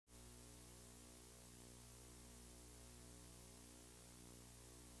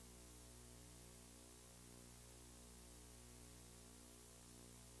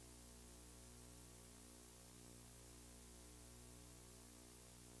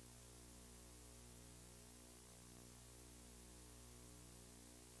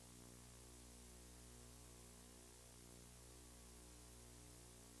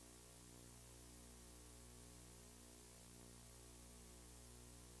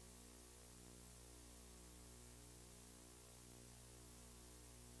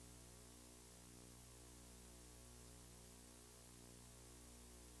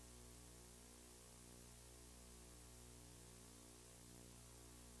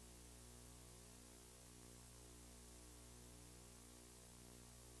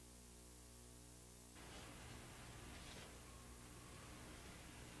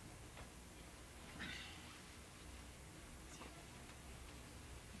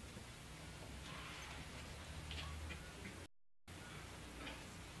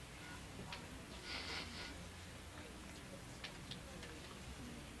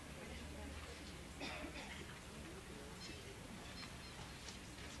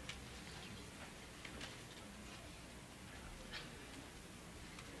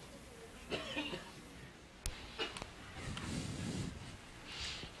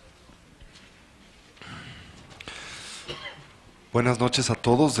Buenas noches a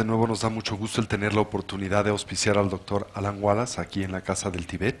todos. De nuevo nos da mucho gusto el tener la oportunidad de auspiciar al doctor Alan Wallace aquí en la Casa del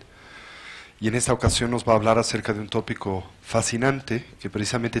Tíbet. Y en esta ocasión nos va a hablar acerca de un tópico fascinante que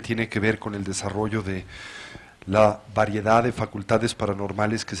precisamente tiene que ver con el desarrollo de la variedad de facultades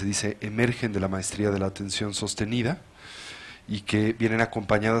paranormales que se dice emergen de la maestría de la atención sostenida y que vienen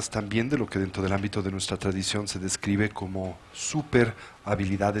acompañadas también de lo que dentro del ámbito de nuestra tradición se describe como super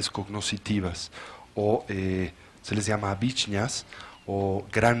habilidades cognoscitivas o se les llama vichñas o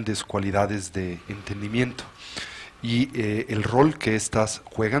grandes cualidades de entendimiento. Y el rol que éstas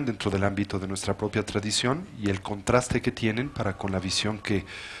juegan dentro del ámbito de nuestra propia tradición y el contraste que tienen para con la visión que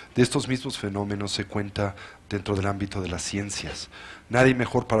de estos mismos fenómenos se cuenta dentro del ámbito de las ciencias. Nadie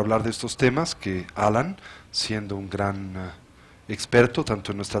mejor para hablar de estos temas que Alan, siendo un gran experto tanto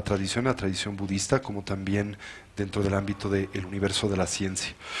en nuestra tradición, la tradición budista, como también dentro del ámbito del universo de la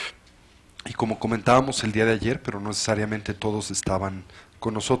ciencia. Y como comentábamos el día de ayer, pero no necesariamente todos estaban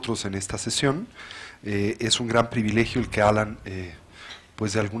con nosotros en esta sesión, es un gran privilegio el que Alan,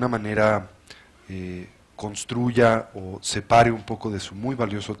 pues de alguna manera, construya o separe un poco de su muy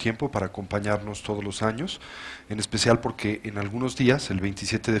valioso tiempo para acompañarnos todos los años, en especial porque en algunos días, el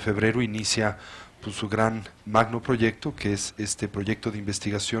 27 de febrero, inicia pues, su gran magno proyecto, que es este proyecto de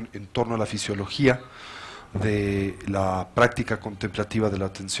investigación en torno a la fisiología de la práctica contemplativa de la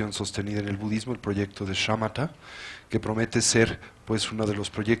atención sostenida en el budismo, el proyecto de Shamatha, que promete ser pues uno de los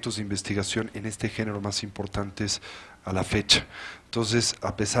proyectos de investigación en este género más importantes a la fecha. Entonces,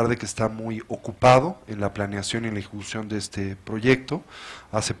 a pesar de que está muy ocupado en la planeación y en la ejecución de este proyecto,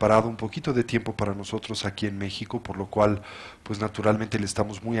 ha separado un poquito de tiempo para nosotros aquí en México, por lo cual, pues naturalmente le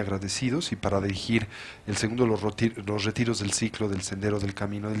estamos muy agradecidos, y para dirigir el segundo de los retiros del ciclo del Sendero del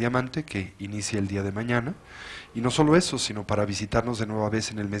Camino del Diamante, que inicia el día de mañana. Y no solo eso, sino para visitarnos de nueva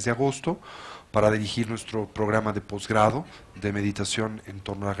vez en el mes de agosto, para dirigir nuestro programa de posgrado de meditación en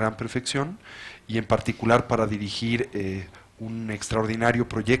torno a la gran perfección, y en particular para dirigir un extraordinario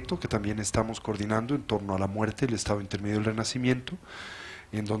proyecto que también estamos coordinando en torno a la muerte, el estado intermedio del renacimiento,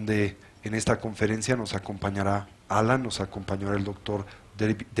 en donde en esta conferencia nos acompañará Alan, nos acompañará el doctor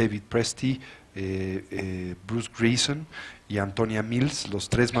David Presti, Bruce Grayson y Antonia Mills, los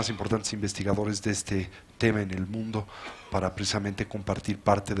tres más importantes investigadores de este tema en el mundo, para precisamente compartir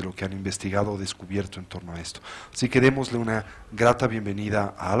parte de lo que han investigado o descubierto en torno a esto. Así que démosle una grata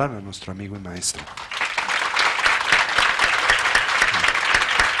bienvenida a Alan, a nuestro amigo y maestro.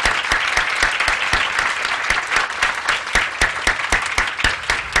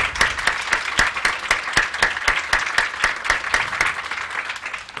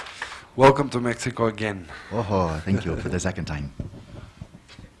 Welcome to Mexico again. Oh, thank you for the second time.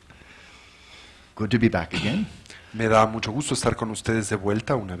 Good to be back again. Me da mucho gusto estar con ustedes de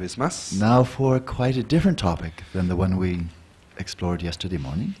vuelta una vez más. Now for quite a different topic than the one we explored yesterday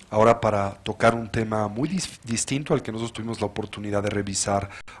morning. Ahora para tocar un tema muy distinto al que nosotros tuvimos la oportunidad de revisar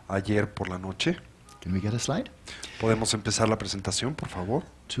ayer por la noche. Can we get a slide? ¿Podemos empezar la presentación, por favor?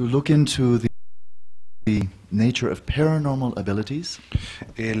 To look into the nature of paranormal abilities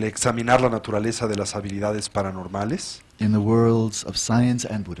El examinar la naturaleza de las habilidades paranormales, in the worlds of science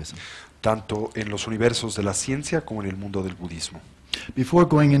and Buddhism. tanto en los universos de la ciencia como en el mundo del budismo. Before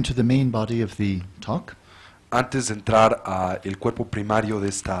going into the main body of the talk, Antes de entrar al cuerpo primario de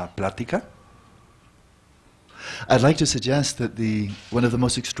esta plática, I'd like to suggest that one of the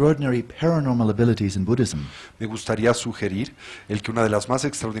most extraordinary paranormal abilities in Buddhism me gustaría sugerir el que una de las más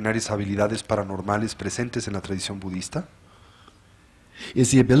extraordinarias habilidades paranormales presentes en la tradición budista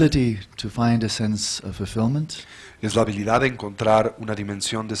is the ability to find a sense of fulfillment, es la habilidad de encontrar una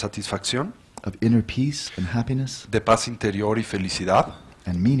dimensión de satisfacción, of inner peace and happiness de paz interior y felicidad,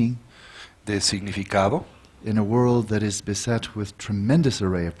 and meaning de significado, in a world that is beset with tremendous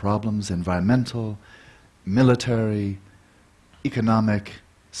array of problems, environmental, military, economic,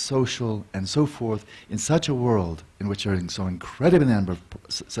 social, and so forth, in such a world in which there are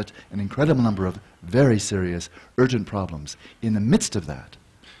such an incredible number of very serious, urgent problems. In the midst of that,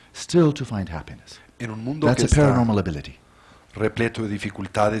 still to find happiness. en un mundo That's que a está paranormal ability. repleto de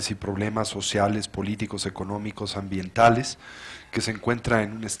dificultades y problemas sociales, políticos, económicos, ambientales, que se encuentra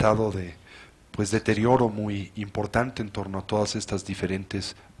en un estado de pues deterioro muy importante en torno a todas estas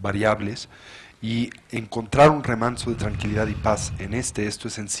diferentes variables, y encontrar un remanso de tranquilidad y paz en esto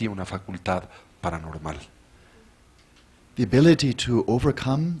es en sí una facultad paranormal. The ability to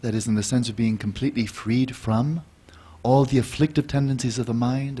overcome, that is in the sense of being completely freed from, all the afflictive tendencies of the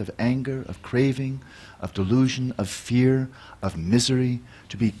mind, of anger, of craving, of delusion, of fear, of misery,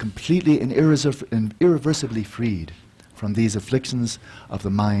 to be completely and irreversibly freed from these afflictions of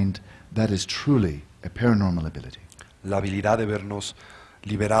the mind, that is truly a paranormal ability. la habilidad de vernos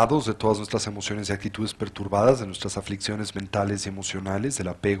liberados de todas nuestras emociones y actitudes perturbadas, de nuestras aflicciones mentales y emocionales, del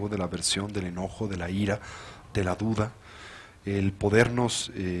apego, de la aversión, del enojo, de la ira, de la duda, el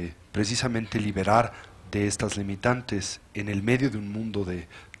podernos precisamente liberar de estas limitantes en el medio de un mundo de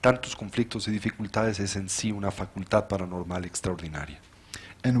tantos conflictos y dificultades es en sí una facultad paranormal extraordinaria.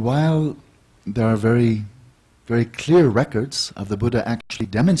 And while there are very clear records of the Buddha actually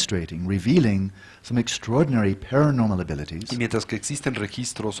demonstrating, revealing some extraordinary paranormal abilities, Y mientras que existen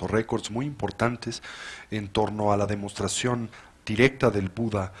registros o récords muy importantes en torno a la demostración directa del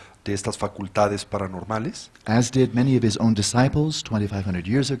Buda de estas facultades paranormales, as did many of his own disciples 2,500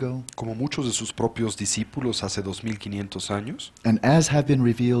 years ago, como muchos de sus propios discípulos hace 2500 años, and as have been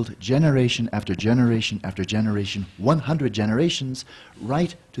revealed generation after generation after generation, 100 generations,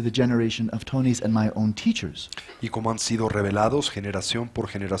 right to the generation of Tony's and my own teachers. y como han sido revelados generación por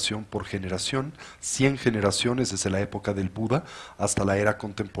generación por generación, 100 generaciones desde la época del Buda hasta la era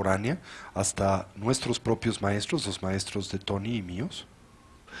contemporánea, hasta nuestros propios maestros, los maestros de Tony y míos.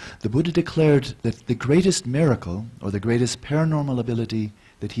 The Buddha declared that the greatest miracle or the greatest paranormal ability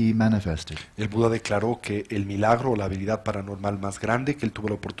that he manifested El Buda declaró que el milagro o la habilidad paranormal más grande que él tuvo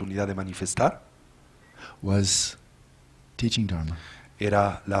la oportunidad de manifestar was teaching Dharma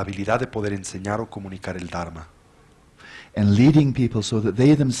era la habilidad de poder enseñar o comunicar el Dharma and leading people so that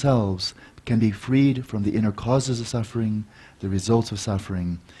they themselves can be freed from the inner causes of suffering, the results of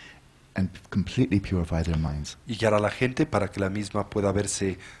suffering, and completely purify their minds. y guiar a la gente para que la misma pueda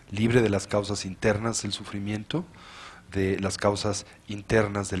verse libre de las causas internas del sufrimiento, de las causas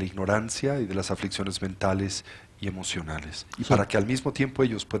internas de la ignorancia y de las aflicciones mentales y emocionales, y para que al mismo tiempo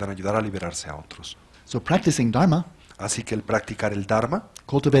ellos puedan ayudar a liberarse a otros. So practicing Dharma, Así que el practicar el Dharma,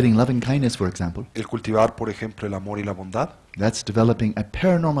 cultivating loving kindness, for example, el cultivar, por ejemplo, el amor y la bondad, that's developing a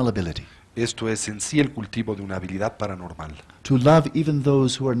paranormal ability esto es en sí el cultivo de una habilidad paranormal. to love even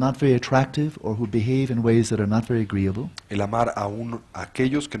those who are not very attractive or who behave in ways that are not very agreeable, El amar aún a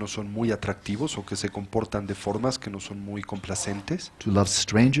aquellos que no son muy atractivos o que se comportan de formas que no son muy complacentes. to love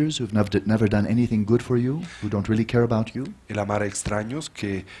strangers who've never done anything good for you, who don't really care about you, El amar a extraños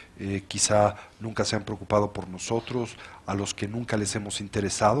que quizá nunca se han preocupado por nosotros, a los que nunca les hemos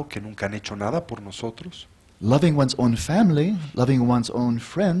interesado, que nunca han hecho nada por nosotros. loving one's own family, loving one's own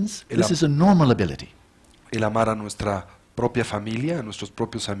friends. This is a normal ability. El amar a nuestra propia familia, a nuestros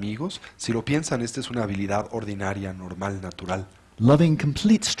propios amigos. Si lo piensan, esta es una habilidad ordinaria, normal, natural. Loving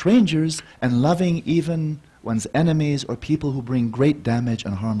complete strangers and loving even one's enemies or people who bring great damage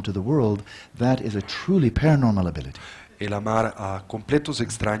and harm to the world, that is a truly paranormal ability. El amar a completos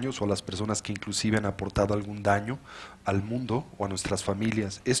extraños o a las personas que inclusive han aportado algún daño al mundo o a nuestras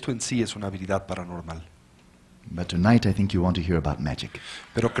familias. Esto en sí es una habilidad paranormal. But tonight I think you want to hear about magic.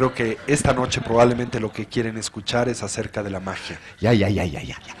 Pero creo que esta noche probablemente lo que quieren escuchar es acerca de la magia. Yeah.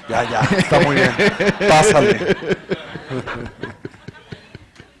 Ya, está muy bien. Pásale.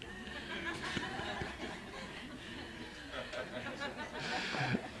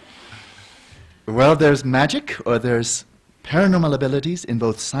 Well, there's magic or there's paranormal abilities in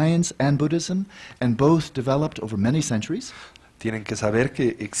both science and Buddhism, and both developed over many centuries. Tienen que saber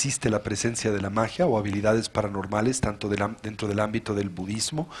que existe la presencia de la magia o habilidades paranormales tanto dentro del ámbito del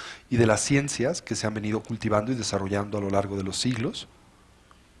budismo y de las ciencias que se han venido cultivando y desarrollando a lo largo de los siglos.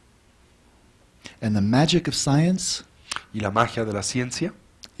 And the magic of science Y la magia de la ciencia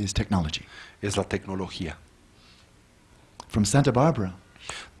is technology. es la tecnología. From Santa Barbara,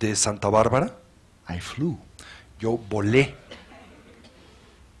 De Santa Bárbara I flew. yo volé.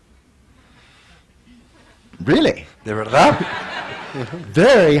 Really? ¿De verdad?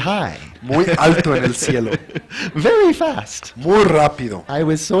 Very high. Muy alto en el cielo. Very fast. Muy rápido. I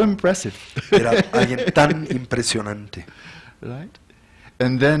was so impressive. Era alguien tan impresionante. Right?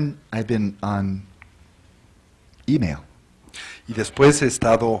 And then I've been on email. Y después he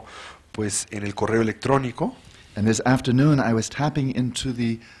estado pues en el correo electrónico. And this afternoon I was tapping into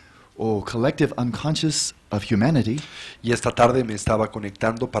the collective unconscious of humanity. Y esta tarde me estaba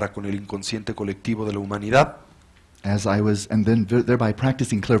conectando para con el inconsciente colectivo de la humanidad. As I was, and then thereby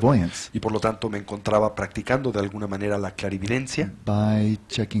practicing clairvoyance Y por lo tanto me encontraba practicando de alguna manera la clarividencia by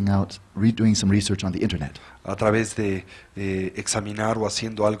checking out, doing some research on the internet. a través de examinar o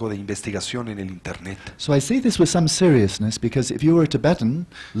haciendo algo de investigación en el Internet. So I say this with some seriousness because if you were a Tibetan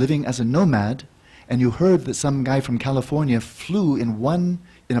living as a nomad and you heard that some guy from California flew in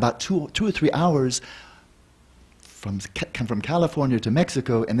about two or 3 hours from California to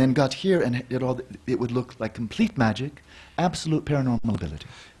Mexico and then got here and it would look like complete magic, absolute paranormal ability.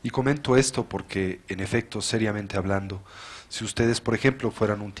 Y comento esto porque, en efecto, seriamente hablando, si ustedes, por ejemplo,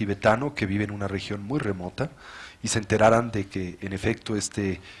 fueran un tibetano que vive en una región muy remota y se enteraran de que en efecto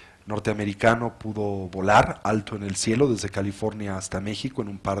este norteamericano pudo volar alto en el cielo desde California hasta México en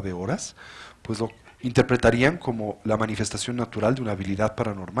un par de horas, pues lo interpretarían como la manifestación natural de una habilidad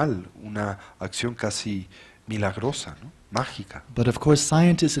paranormal, una acción casi milagrosa, ¿no? Mágica. But of course,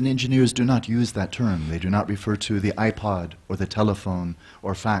 scientists and engineers do not use that term. They do not refer to the iPod or the telephone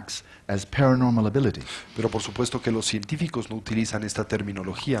or fax as paranormal ability. Pero por supuesto que los científicos no utilizan esta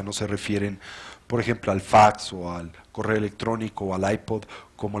terminología, no se refieren, por ejemplo, al fax o al correo electrónico o al iPod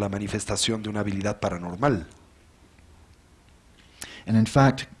como la manifestación de una habilidad paranormal. And in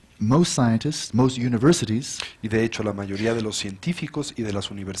fact, most scientists, most universities, Y de hecho la mayoría de los científicos y de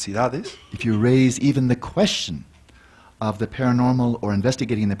las universidades, if you raise even the question of the paranormal or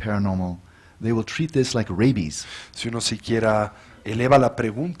investigating the paranormal, they will treat this like rabies. si uno siquiera eleva la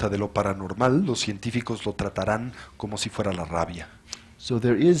pregunta de lo paranormal, los científicos lo tratarán como si fuera la rabia. So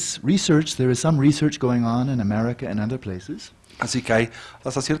there is some research going on in America and other places. Así que hay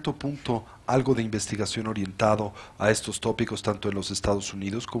hasta cierto punto algo de investigación orientado a estos tópicos tanto en los Estados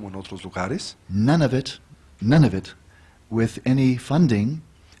Unidos como en otros lugares, None of it with any funding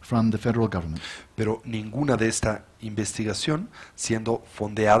from the federal government. pero ninguna de esta investigación siendo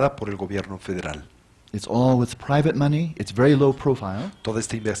fondeada por el gobierno federal. It's all with private money. It's very low profile. Toda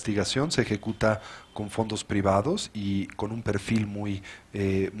esta investigación se ejecuta con fondos privados y con un perfil muy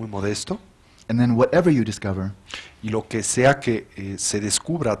modesto. And then whatever you discover, Y lo que sea que se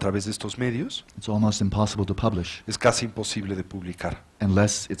descubra a través de estos medios it's almost impossible to publish es casi imposible de publicar,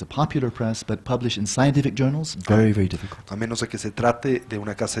 unless it's a popular press, but published in scientific journals, very, very difficult. a menos de que se trate de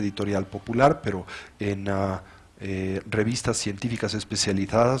una casa editorial popular, pero en revistas científicas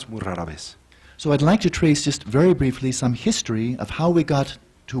especializadas muy rara vez. So I'd like to trace just very briefly some history of how we got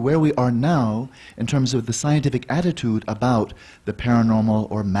to where we are now in terms of the scientific attitude about the paranormal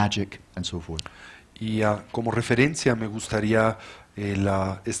or magic and so forth. Y como referencia me gustaría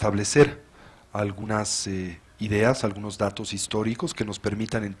establecer algunas ideas, algunos datos históricos que nos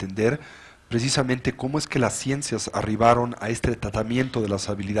permitan entender precisamente cómo es que las ciencias arribaron a este tratamiento de las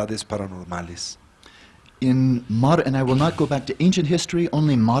habilidades paranormales. And I will not go back to ancient history,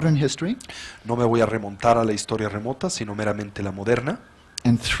 only modern history. No me voy a remontar a la historia remota, sino meramente la moderna.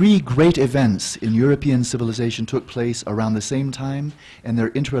 And three great events in European civilization took place around the same time, and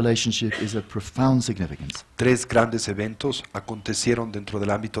their interrelationship is of profound significance. Tres grandes eventos acontecieron dentro del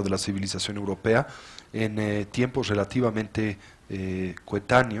ámbito de la civilización europea en tiempos relativamente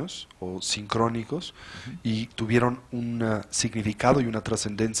coetáneos o sincrónicos y tuvieron un significado y una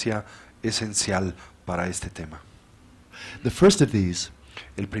trascendencia esencial para este tema. The first of these,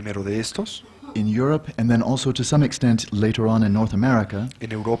 El primero de estos, in Europe and then also to some extent later on in North America,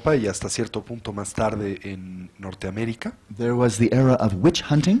 en Europa y hasta cierto punto más tarde en Norteamérica, there was the era of witch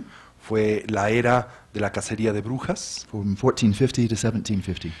hunting fue la era de la cacería de brujas, from 1450 to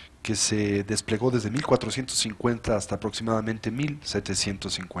 1750. que se desplegó desde 1450 hasta aproximadamente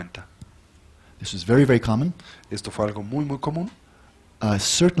 1750. This was very, very common. Esto fue algo muy común.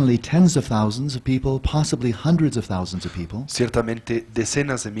 Certainly tens of thousands of people, possibly hundreds of thousands of people, Ciertamente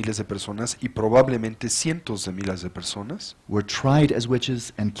decenas de miles de personas y probablemente cientos de miles de personas were tried as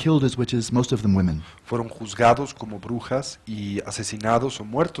witches and killed as witches, most of them women. fueron juzgados como brujas y asesinados o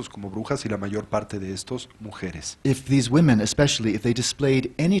muertos como brujas y la mayor parte de estos mujeres. If these women, especially if they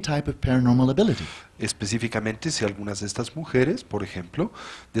displayed any type of paranormal ability, Específicamente si algunas de estas mujeres, por ejemplo,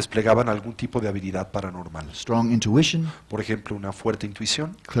 desplegaban algún tipo de habilidad paranormal. strong intuition, Por ejemplo, una fuerte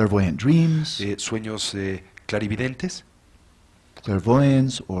intuición, clairvoyant dreams, sueños clarividentes,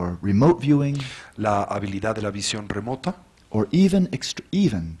 clairvoyance or remote viewing, la habilidad de la visión remota or even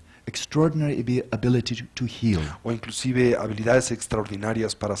extraordinary ability to heal. o inclusive habilidades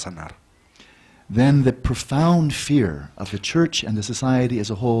extraordinarias para sanar. Then the profound fear of the church and the society as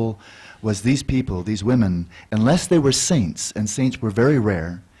a whole was these people, these women, unless they were saints, and saints were very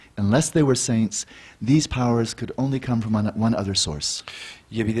rare, unless they were saints, these powers could only come from one other source.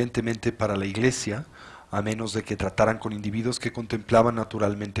 Y evidentemente para la Iglesia, a menos de que trataran con individuos que contemplaban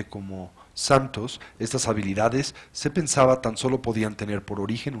naturalmente como santos, estas habilidades se pensaba tan solo podían tener por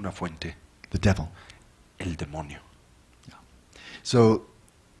origen una fuente, The devil. el demonio. So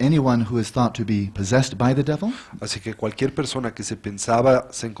anyone who is thought to be possessed by the devil, Así que cualquier persona que se pensaba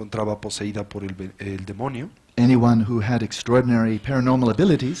se encontraba poseída por el demonio, anyone who had extraordinary paranormal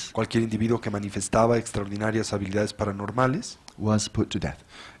abilities, cualquier individuo que manifestaba extraordinarias habilidades paranormales, was put to death.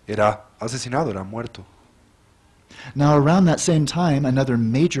 era asesinado, era muerto. Now, around that same time, another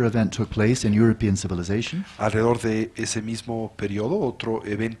major event took place in European civilization. Alrededor de ese mismo periodo, otro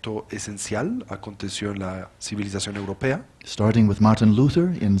evento esencial aconteció en la civilización europea, Starting with Martin Luther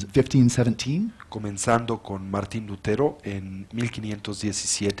in 1517, comenzando con Martín Lutero en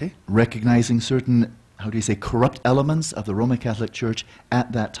 1517, recognizing certain, how do you say, corrupt elements of the Roman Catholic Church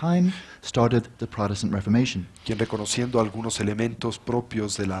at that time, started the Protestant Reformation. quien reconociendo algunos elementos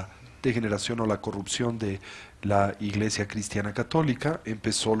propios de la degeneración o la corrupción de la Iglesia Cristiana Católica,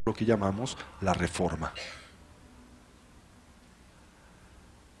 empezó lo que llamamos la Reforma.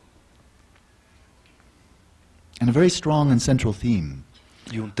 And a very strong and central theme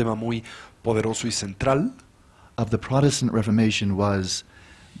Y un tema muy poderoso y central of the Protestant Reformation was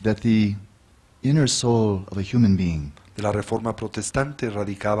that the inner soul of a human being de la Reforma protestante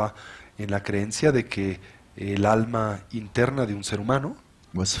radicaba en la creencia de que el alma interna de un ser humano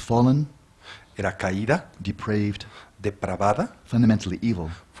was fallen, era caída, depraved, depravada, fundamentally evil,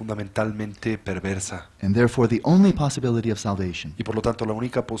 fundamentalmente perversa, and therefore the only possibility of salvation y por lo tanto la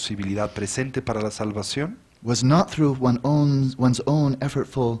única posibilidad presente para la salvación was not through one's own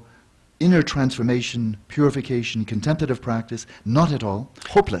effortful inner transformation, purification, contemplative practice, not at all,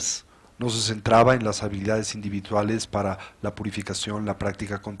 hopeless. no se centraba en las habilidades individuales para la purificación, la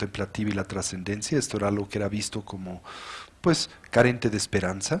práctica contemplativa y la trascendencia. Esto era lo que era visto como, pues, carente de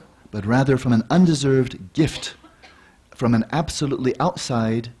esperanza, But rather from an undeserved gift from an absolutely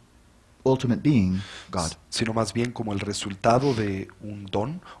outside ultimate being, God. sino más bien como el resultado de un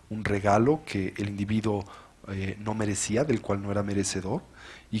don, un regalo que el individuo no merecía, del cual no era merecedor,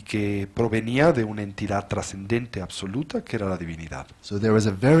 y que provenía de una entidad trascendente absoluta que era la divinidad. So there was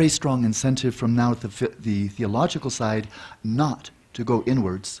a very strong incentive from now the theological side not to go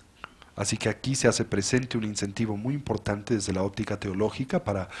inwards, Así que aquí se hace presente un incentivo muy importante desde la óptica teológica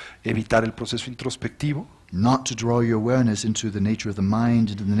para evitar el proceso introspectivo, not to draw your awareness into the nature of the mind,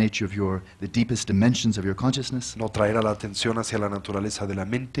 into the nature of the deepest dimensions of your consciousness, no traer a la atención hacia la naturaleza de la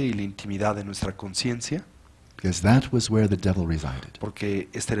mente y la intimidad de nuestra conciencia, because that was where the devil resided. porque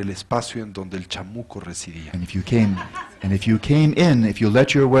este era el espacio en donde el chamuco residía. And if you came in, if you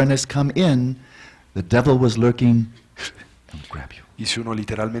let your awareness come in, the devil was lurking and would grab you. Y si uno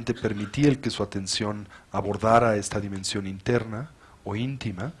literalmente permitía el que su atención abordara esta dimensión interna o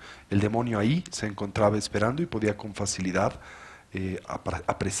íntima, el demonio ahí se encontraba esperando y podía con facilidad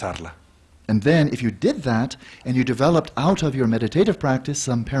apresarla. And then, if you did that, and you developed out of your meditative practice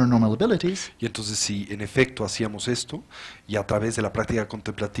some paranormal abilities, Y entonces si en efecto hacíamos esto y a través de la práctica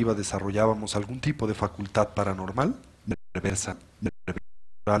contemplativa desarrollábamos algún tipo de facultad paranormal, perversa,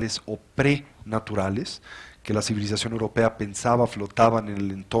 naturales o prenaturales, que la civilización europea pensaba flotaban en el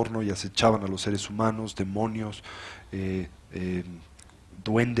entorno y acechaban a los seres humanos, demonios,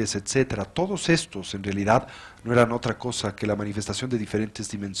 duendes, etcétera. Todos estos en realidad no eran otra cosa que la manifestación de diferentes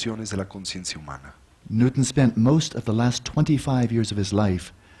dimensiones de la conciencia humana. Newton spent most of the last 25 years of his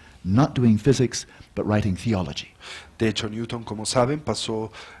life not doing physics, but writing theology. De hecho, Newton, como saben,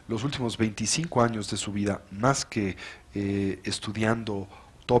 pasó los últimos 25 años de su vida más que estudiando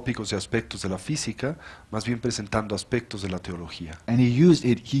tópicos y aspectos de la física, más bien presentando aspectos de la teología. And he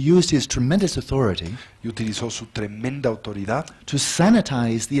used his tremendous authority Y utilizó su tremenda autoridad to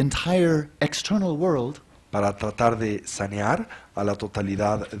sanitize the entire external world, para tratar de sanear a la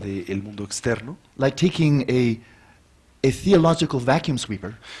totalidad del mundo externo, like taking a theological vacuum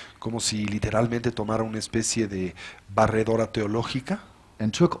sweeper como si literalmente tomara una especie de barredora teológica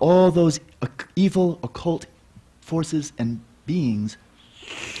and took all those evil occult forces and beings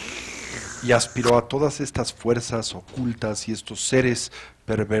y aspiró a todas estas fuerzas ocultas y estos seres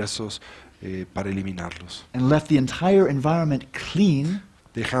perversos para eliminarlos, and left the entire environment clean,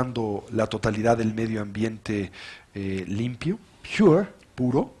 dejando la totalidad del medio ambiente limpio, pure,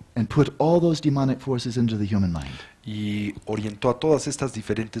 puro, and put all those demonic forces into the human mind. y orientó a todas estas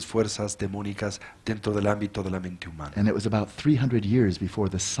diferentes fuerzas demónicas dentro del ámbito de la mente humana. And it was about 300 years before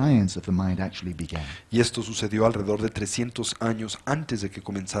the science of the mind actually began. Y esto sucedió alrededor de 300 años antes de que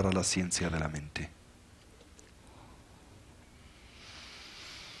comenzara la ciencia de la mente.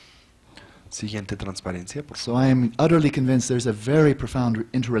 Siguiente transparencia, por favor. So I am utterly convinced there's a very profound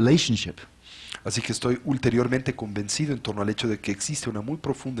interrelationship Así que estoy ulteriormente convencido en torno al hecho de que existe una muy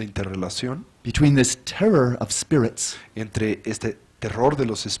profunda interrelación between this terror of spirits, entre este terror de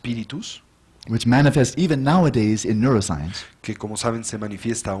los espíritus, which manifests even nowadays in neuroscience, que como saben se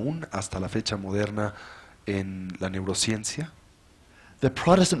manifiesta aún hasta la fecha moderna en la neurociencia, the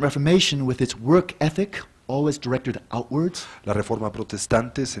Protestant Reformation with its work ethic always directed outwards, la reforma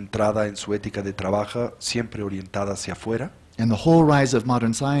protestante centrada en su ética de trabajo, siempre orientada hacia afuera, And the whole rise of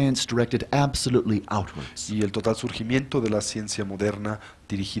modern science directed absolutely outwards. Y el total surgimiento de la ciencia moderna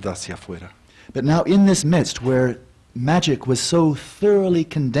dirigida hacia afuera. But now in this midst where magic was so thoroughly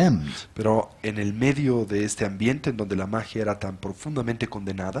condemned Pero en el medio de este ambiente en donde la magia era tan profundamente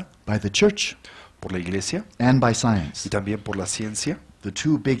condenada by the church por la iglesia and by y science, también por la ciencia, the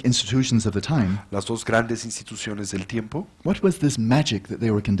two big institutions of the time, las dos grandes instituciones del tiempo, what was this magic that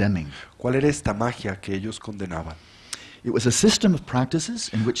they were condemning? ¿cuál era esta magia que ellos condenaban? It was a system of practices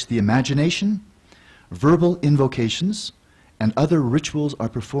in which the imagination, verbal invocations, and other rituals are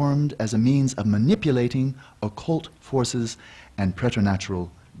performed as a means of manipulating occult forces and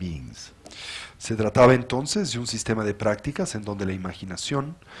preternatural beings. Se trataba entonces de un sistema de prácticas en donde la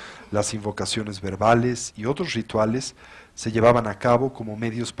imaginación, las invocaciones verbales y otros rituales se llevaban a cabo como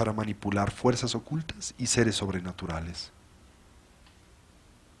medios para manipular fuerzas ocultas y seres sobrenaturales.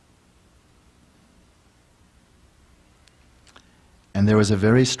 And there was a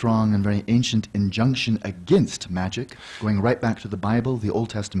very strong and very ancient injunction against magic, going right back to the Bible, the Old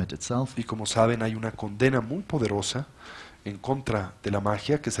Testament itself. Y como saben, hay una condena muy poderosa en contra de la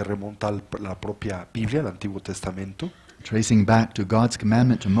magia que se remonta a la propia Biblia, el Antiguo Testamento, Tracing back to God's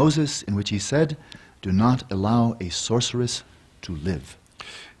commandment to Moses, in which he said, "Do not allow a sorceress to live."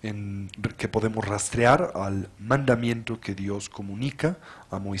 que podemos rastrear al mandamiento que Dios comunica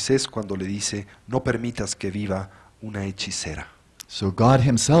a Moisés cuando le dice, no permitas que viva una hechicera. So God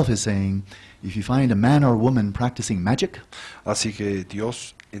himself is saying, if you find a man or woman practicing magic, Así que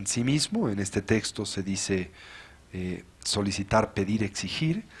Dios en sí mismo, en este texto se dice solicitar, pedir,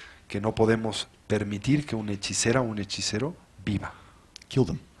 exigir, que no podemos permitir que una hechicera o un hechicero viva. kill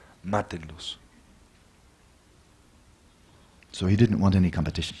them. Mátenlos. So he didn't want any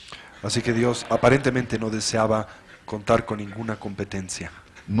competition. Así que Dios aparentemente no deseaba contar con ninguna competencia.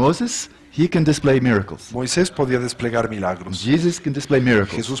 Moses, he can display miracles. Moisés podía desplegar milagros. Jesus can display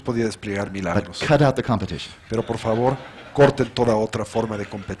miracles. Jesús podía desplegar But milagros. cut out the competition. Pero por favor, corten toda otra forma de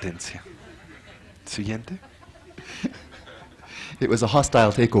competencia. Siguiente. It was a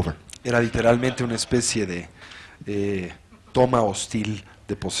hostile takeover. Era literalmente una especie de toma hostil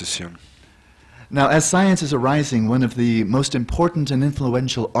de posesión. Now, as science is arising, one of the most important and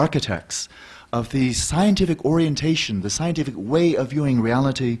influential architects of the scientific orientation, the scientific way of viewing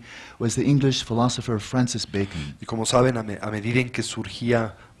reality, was the English philosopher Francis Bacon. Y como saben, a medida en que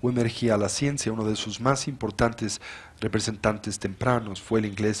surgía o emergía la ciencia, uno de sus más importantes representantes tempranos fue el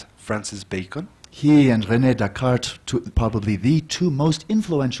inglés Francis Bacon. He and René Descartes, probably the two most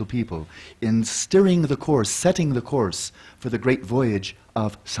influential people in steering the course, setting the course for the great voyage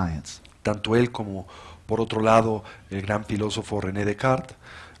of science. Tanto él como, por otro lado, el gran filósofo René Descartes,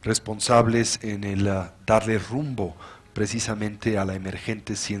 responsables en el darle rumbo precisamente a la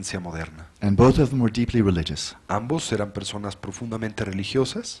emergente ciencia moderna. And both of them were deeply religious. Ambos eran personas profundamente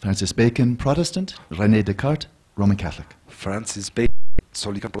religiosas. Francis Bacon, Protestant; René Descartes, Roman Catholic. Francis Bacon,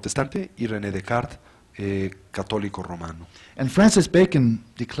 católico protestante, y René Descartes, católico romano. And Francis Bacon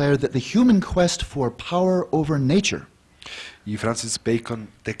declared that the human quest for power over nature Y Francis Bacon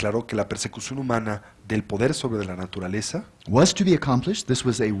declaró que la persecución humana del poder sobre la naturaleza was to be accomplished. This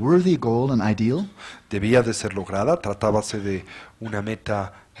was a worthy goal and ideal, debía de ser lograda, tratábase de una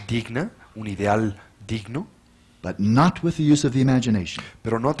meta digna, un ideal digno, but not with the use of the imagination,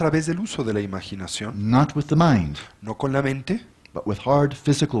 pero no a través del uso de la imaginación, not with the mind, no con la mente, but with hard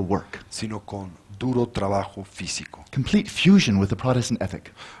physical work. sino con duro trabajo físico. Complete fusion with the Protestant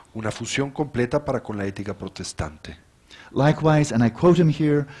ethic. Una fusión completa para con la ética protestante. Likewise, and I quote him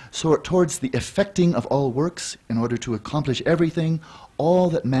here, so towards the effecting of all works, in order to accomplish everything, all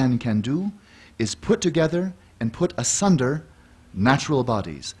that man can do is put together and put asunder natural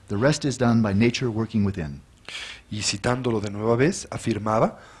bodies. The rest is done by nature working within. Y citándolo de nueva vez,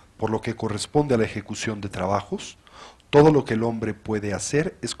 afirmaba, por lo que corresponde a la ejecución de trabajos, todo lo que el hombre puede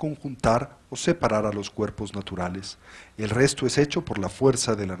hacer es conjuntar o separar a los cuerpos naturales. El resto es hecho por la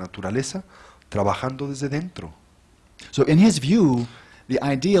fuerza de la naturaleza, trabajando desde dentro. So in his view, the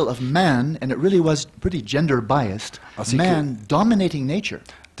ideal of man, and it really was pretty gender biased, Así man dominating nature,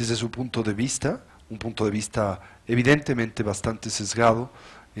 Desde su punto de vista, un punto de vista evidentemente bastante sesgado,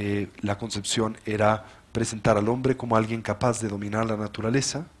 la concepción era presentar al hombre como alguien capaz de dominar la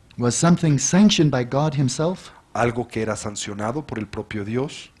naturaleza, was something sanctioned by God himself algo que era sancionado por el propio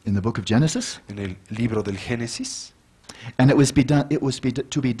Dios in the book of Genesis, en el libro del Génesis, and it was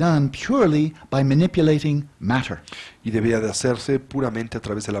to be done purely by manipulating matter. y debía de hacerse puramente a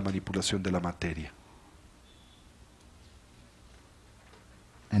través de la manipulación de la materia.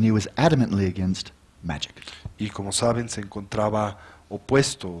 And he was adamantly against magic. Y como saben, se encontraba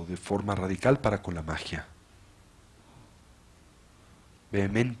opuesto de forma radical para con la magia.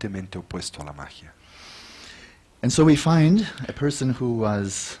 vehementemente opuesto a la magia. And so we find a person who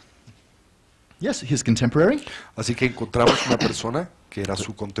was, yes, his contemporary, Así que encontramos una persona que era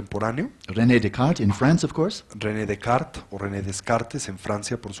su contemporáneo, René Descartes in France, of course. René Descartes o René Descartes en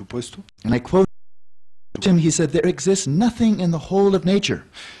Francia, por supuesto. And I quote him, he said, "There exists nothing in the whole of nature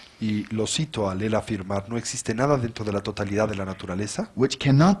Y lo cito al él afirmar, no existe nada dentro de la totalidad de la naturaleza which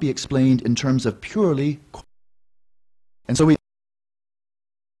cannot be explained in terms of purely." And so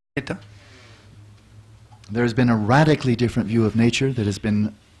there has been a radically different view of nature that has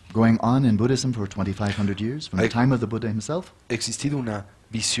been going on in Buddhism for 2,500 years, from the time of the Buddha himself. Ha existido una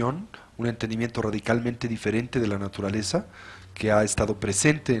visión, un entendimiento radicalmente diferente de la naturaleza que ha estado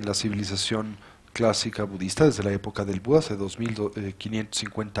presente en la civilización clásica budista desde la época del Buda, hace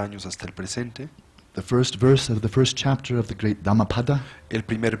 2550 años hasta el presente. The first verse of the first chapter of the great Dhammapada El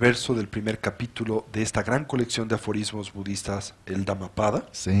primer verso del primer capítulo de esta gran colección de aforismos budistas, el Dhammapada,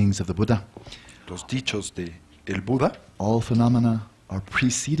 sayings of the Buddha. los dichos de el Buda, All phenomena are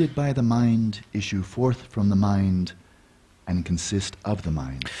preceded by the mind, issue forth from the mind, and consist of the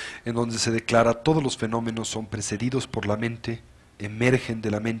mind. en donde se declara todos los fenómenos son precedidos por la mente, emergen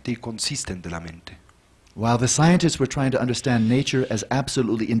de la mente y consisten de la mente. While the scientists were trying to understand nature as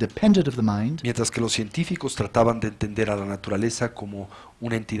absolutely independent of the mind, Mientras que los científicos trataban de entender a la naturaleza como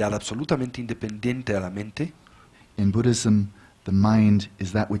una entidad absolutamente independiente a la mente, in Buddhism, the mind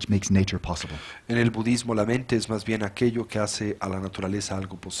is that which makes nature possible. en el budismo la mente es más bien aquello que hace a la naturaleza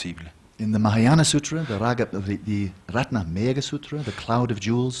algo posible. In the Mahayana Sutra, the Ratna Mega Sutra, the Cloud of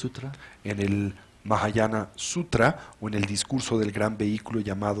Jewels Sutra, En el Mahayana Sutra o en el discurso del gran vehículo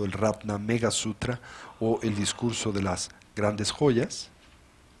llamado el Ratna Mega Sutra o el discurso de las grandes joyas,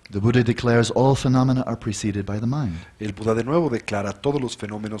 the Buddha declares all phenomena are preceded by the mind. el Buda de nuevo declara todos los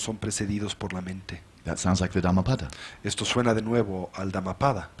fenómenos son precedidos por la mente. That sounds like the Dhammapada. Esto suena de nuevo al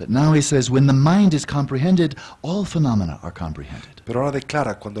Dhammapada, But now he says, when the mind is comprehended, all phenomena are comprehended. pero ahora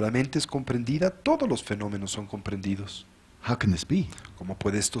declara, cuando la mente es comprendida, todos los fenómenos son comprendidos. How can this be? ¿Cómo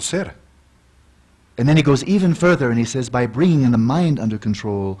puede esto ser? And then he goes even further and he says, by bringing the mind under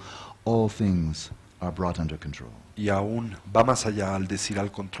control, all things are brought under control. Y aún va más allá al decir,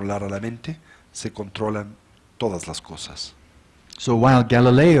 al controlar a la mente, se controlan todas las cosas. So while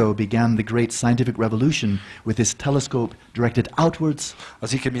Galileo began the great scientific revolution with his telescope directed outwards,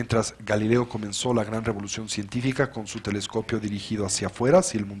 Así que mientras Galileo comenzó la gran revolución científica con su telescopio dirigido hacia afuera,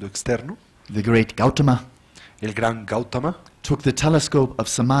 hacia el mundo externo, the great Gautama el gran Gautama took the telescope of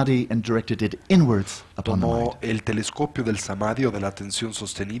samadhi and directed it inwards upon the mind. tomó el telescopio del samadhi o de la atención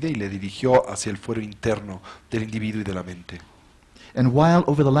sostenida y le dirigió hacia el fuero interno del individuo y de la mente. And while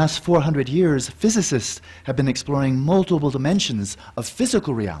over the last 400 years, physicists have been exploring multiple dimensions of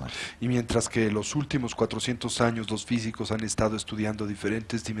physical reality, Y mientras que los últimos 400 años los físicos han estado estudiando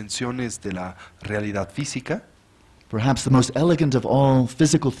diferentes dimensiones de la realidad física, perhaps the most elegant of all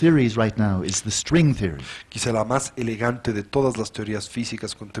physical theories right now is the string theory. quizá la más elegante de todas las teorías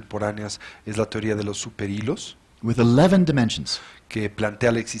físicas contemporáneas es la teoría de los superhilos, With 11 dimensions, que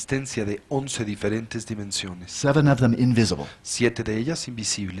plantea la existencia de 11 diferentes dimensiones, 7 of them invisible, 7 de ellas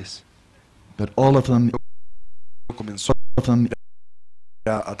invisibles. but all of them Comenzó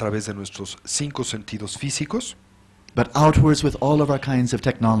a través de nuestros 5 sentidos físicos, but outwards with all of our kinds of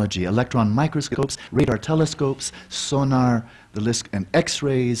technology, electron microscopes, radar telescopes, sonar, the list, and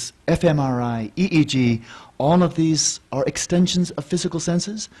X-rays, fMRI, EEG, all of these are extensions of physical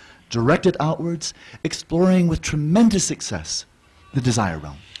senses, directed outwards, exploring with tremendous success the desire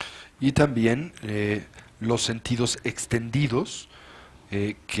realm. y también los sentidos extendidos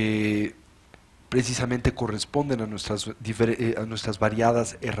que precisamente corresponden a nuestras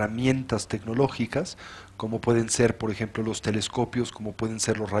variadas herramientas tecnológicas, como pueden ser, por ejemplo, los telescopios, como pueden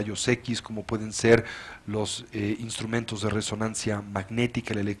ser los rayos X, como pueden ser los instrumentos de resonancia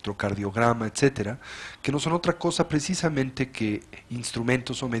magnética, el electrocardiograma, etcétera, que no son otra cosa precisamente que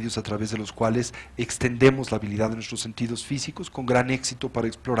instrumentos o medios a través de los cuales extendemos la habilidad de nuestros sentidos físicos con gran éxito para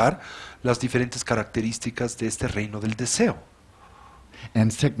explorar las diferentes características de este reino del deseo.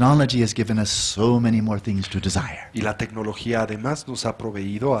 And technology has given us so many more things to desire. Y la tecnología además nos ha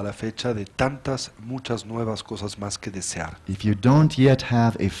proveído a la fecha de muchas nuevas cosas más que desear. If you don't yet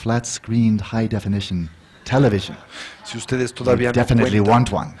have a flat-screened, high-definition television, Si ustedes you todavía no definitely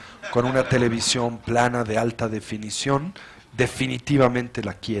cuentan want one. con una televisión plana de alta definición, definitivamente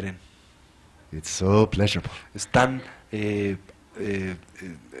la quieren. It's so pleasurable. Es tan, es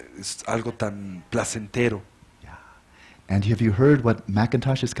algo tan placentero. And have you heard what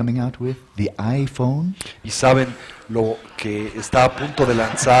Macintosh is coming out with? The iPhone? Y saben lo que está a punto de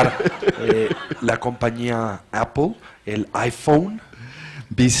lanzar la compañía Apple, el iPhone.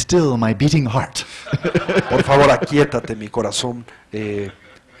 Be still, my beating heart. Por favor, aquíétate mi corazón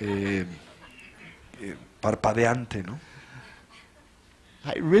parpadeante, ¿no?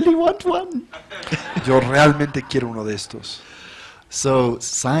 I really want one. Yo realmente quiero uno de estos. So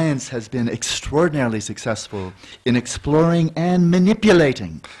science has been extraordinarily successful in exploring and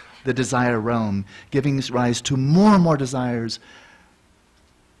manipulating the desire realm, giving rise to more and more desires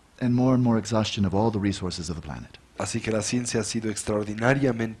and more exhaustion of all the resources of the planet. Así que la ciencia ha sido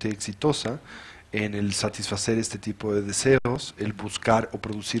extraordinariamente exitosa en el satisfacer este tipo de deseos, el buscar o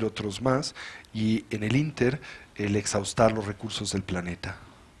producir otros más, y en el inter, el exhaustar los recursos del planeta.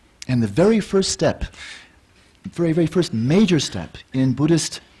 And the very first step, very first major step in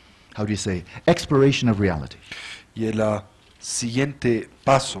Buddhist, how do you say, exploration of reality, Y el siguiente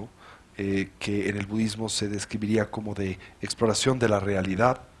paso, que en el budismo se describiría como de exploración de la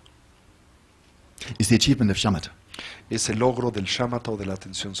realidad, is the achievement of shamatha. es el logro del shamatha o de la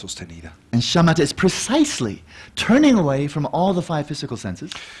atención sostenida. And shamatha is precisely turning away from all the five physical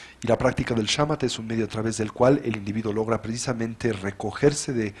senses Y la práctica del shamatha es un medio a través del cual el individuo logra precisamente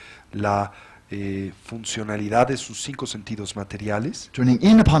recogerse de la funcionalidad de sus 5 sentidos materiales, turning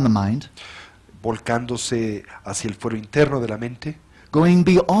in upon the mind, volcándose hacia el fuero interno de la mente, going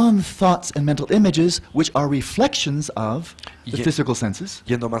beyond thoughts and mental images, which are reflections of the Ye- physical senses,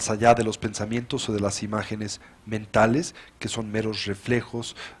 yendo más allá de los pensamientos o de las imágenes mentales, que son meros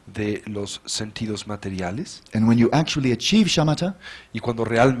reflejos de los sentidos materiales. and when you actually achieve shamatha, Y cuando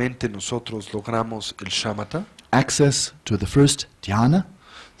realmente nosotros logramos el shamatha, access to the first dhyana,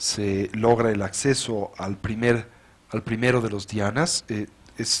 se logra el acceso al primero de los dhyanas,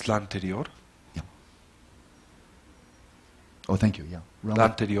 es la anterior, oh, thank you, yeah. la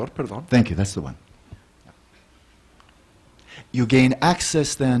anterior, perdón. Thank you, that's the one. You gain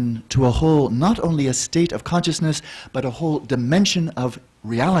access then to a whole, not only a state of consciousness, but a whole dimension of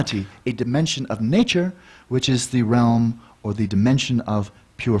reality, a dimension of nature, which is the realm or the dimension of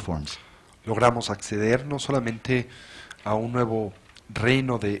pure forms. Logramos acceder no solamente a un nuevo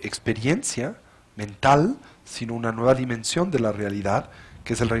reino de experiencia mental, sino una nueva dimensión de la realidad,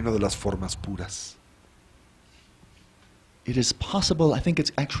 que es el reino de las formas puras. It is possible, I think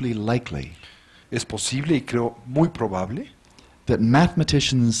it's actually likely, Es posible y creo muy probable that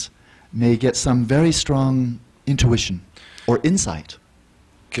mathematicians may get some very strong intuition or insight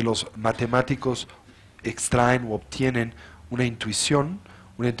que los matemáticos extraen o obtienen una intuición,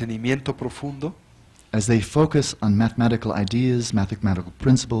 un entendimiento profundo, as they focus on mathematical ideas, mathematical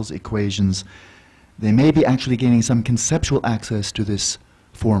principles, equations. They may be actually gaining some conceptual access to this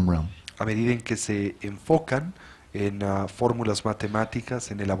form realm. a medida en que se enfocan en fórmulas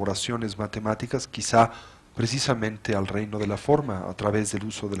matemáticas, en elaboraciones matemáticas, quizá precisamente al reino de la forma a través del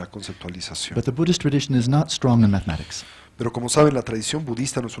uso de la conceptualización. But the Buddhist tradition is not strong in mathematics. Pero como saben, la tradición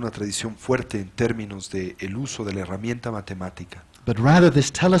budista no es una tradición fuerte en términos de el uso de la herramienta matemática, But rather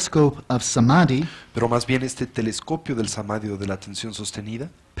this telescope of samadhi pero más bien este telescopio del samadhi o de la atención sostenida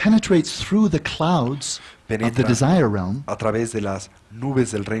penetrates through the clouds of the penetra desire realm, a través de las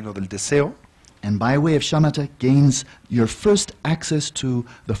nubes del reino del deseo, and by way of shamatha gains your first access to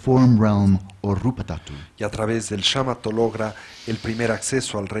the form realm or rupa dhatu. y a través del shamatha logra el primer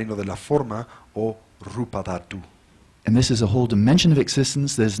acceso al reino de la forma o rupa dhatu. And this is a whole dimension of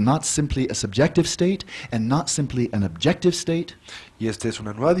existence that is not simply a subjective state and not simply an objective state, Y esta es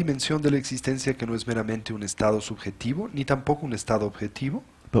una nueva dimensión de la existencia que no es meramente un estado subjetivo, ni tampoco un estado objetivo,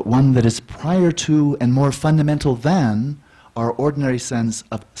 but one that is prior to and more fundamental than our ordinary sense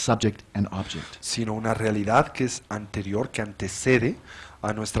of subject and object. sino una realidad que es anterior, que antecede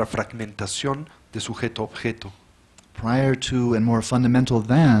a nuestra fragmentación de sujeto-objeto. Prior to and more fundamental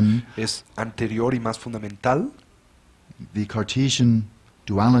than Es anterior y más fundamental the Cartesian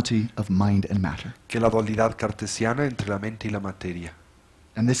duality of mind and matter. que la dualidad cartesiana entre la mente y la materia.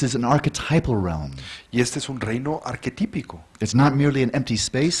 And this is an archetypal realm. Y este es un reino arquetípico. It's not merely an empty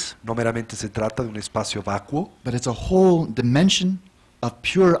space, No meramente se trata de un espacio vacuo, but it's a whole dimension of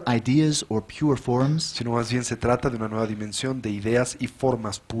pure ideas or pure forms, sino más bien se trata de una nueva dimensión de ideas y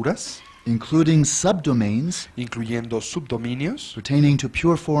formas puras, including subdomains incluyendo subdominios pertaining to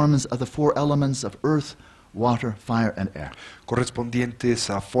pure forms of the four elements of earth, water, fire, and air. correspondientes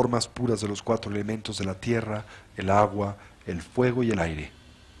a formas puras de los 4 elementos de la tierra, el agua, el fuego y el aire.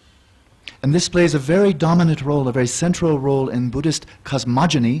 And this plays a very dominant role, a very central role in Buddhist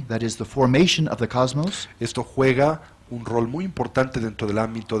cosmogony, that is the formation of the cosmos, Esto juega un rol muy importante dentro del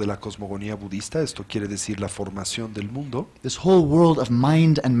ámbito de la cosmogonía budista, esto quiere decir la formación del mundo, this whole world of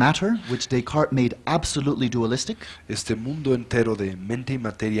mind and matter, which Descartes made absolutely dualistic, este mundo entero de mente y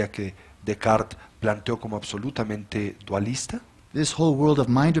materia que Descartes planteó como absolutamente dualista, This whole world of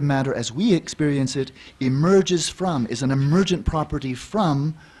mind and matter as we experience it emerges from, is an emergent property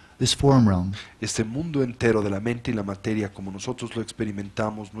from this form realm. Este mundo entero de la mente y la materia, como nosotros lo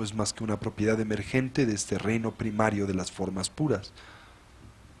experimentamos, no es más que una propiedad emergente de este reino primario de las formas puras.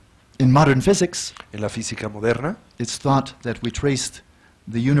 In modern physics, En la física moderna, it's thought that we traced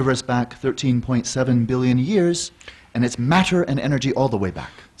the universe back 13.7 billion years, and it's matter and energy all the way back.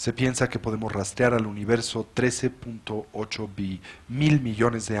 se piensa que podemos rastrear al universo 13.8 mil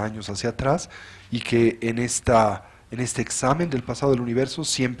millones de años hacia atrás y que en este examen del pasado del universo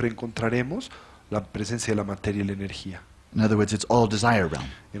siempre encontraremos la presencia de la materia y la energía. In other words, it's all desire realm.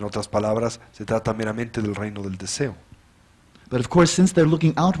 En otras palabras, se trata meramente del reino del deseo. But of course, since they're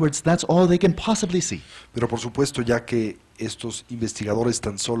looking outwards, that's all they can possibly see. Pero por supuesto, ya que estos investigadores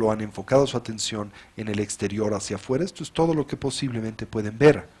tan solo han enfocado su atención en el exterior hacia afuera, esto es todo lo que posiblemente pueden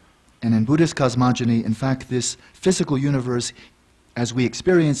ver. And in Buddhist cosmogony, in fact, this physical universe, as we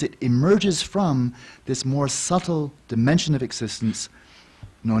experience it, emerges from this more subtle dimension of existence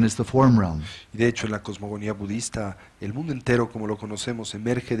known as the form realm. Y de hecho, en la cosmogonía budista, el mundo entero, como lo conocemos,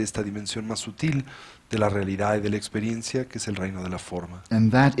 emerge de esta dimensión más sutil de la realidad y de la experiencia, que es el reino de la forma.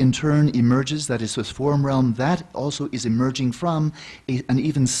 And that in turn emerges, that is this form realm, that also is emerging from an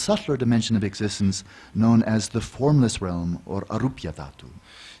even subtler dimension of existence known as the formless realm, or arupya dhatu.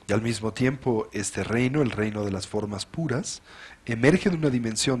 Y al mismo tiempo, este reino, el reino de las formas puras, emerge de una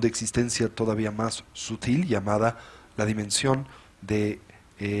dimensión de existencia todavía más sutil, llamada la dimensión de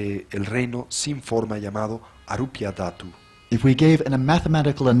el reino sin forma, llamado arupya dhatu. If we gave a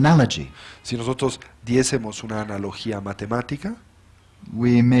mathematical analogy, Si nosotros diésemos una analogía matemática,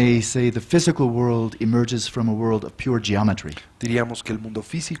 we may say the physical world emerges from a world of pure geometry, diríamos que el mundo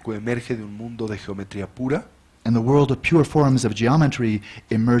físico emerge de un mundo de geometría pura, and the world of pure forms of geometry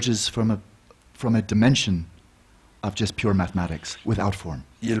emerges from a dimension of just pure mathematics without form.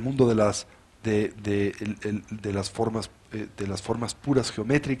 y el mundo de las formas puras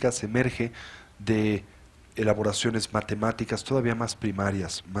geométricas emerge de elaboraciones matemáticas todavía más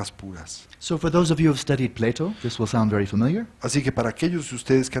primarias, más puras. So for those of you who have studied Plato, this will sound very familiar. Así que para aquellos de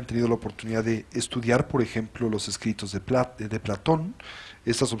ustedes que han tenido la oportunidad de estudiar, por ejemplo, los escritos de Platón,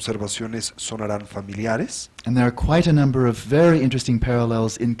 estas observaciones sonarán familiares. And there are quite a number of very interesting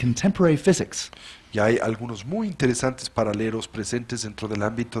parallels in contemporary physics. Y hay algunos muy interesantes paralelos presentes dentro del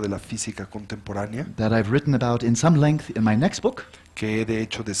ámbito de la física contemporánea, That I've written about in some length in my next book, que he de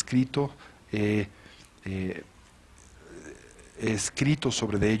hecho descrito, he escrito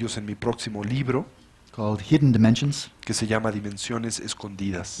sobre de ellos en mi próximo libro, called Hidden Dimensions, que se llama Dimensiones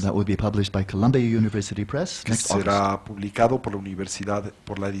Escondidas, that will be published by Columbia University Press que next August. será publicado por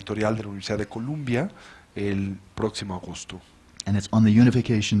la editorial de la Universidad de Columbia el próximo agosto. And it's on the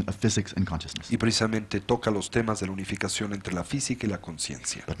unification of physics and consciousness. Y precisamente toca los temas de la unificación entre la física y la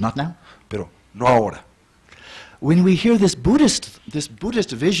conciencia. But not now. Pero no ahora. When we hear this Buddhist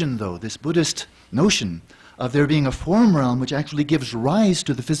vision, though, this Buddhist notion of there being a form realm which actually gives rise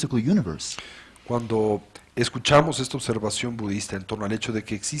to the physical universe, Cuando escuchamos esta observación budista en torno al hecho de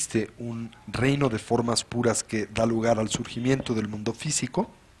que existe un reino de formas puras que da lugar al surgimiento del mundo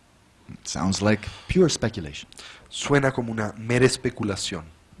físico, it sounds like pure speculation, suena como una mera especulación,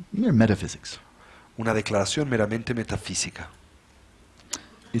 mere metaphysics. una declaración meramente metafísica.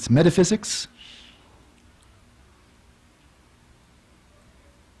 It's metaphysics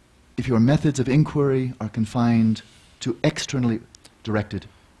if your methods of inquiry are confined to externally directed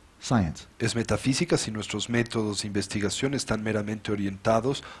science. Es metafísica si nuestros métodos de investigación están meramente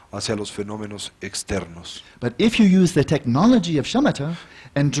orientados hacia los fenómenos externos. But if you use the technology of shamatha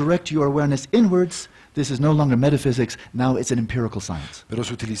and direct your awareness inwards, this is no longer metaphysics, now it's an empirical science. Pero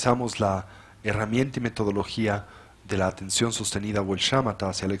si utilizamos la herramienta y metodología de la atención sostenida o el shamatha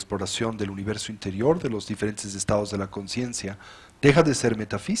hacia la exploración del universo interior de los diferentes estados de la conciencia, deja de ser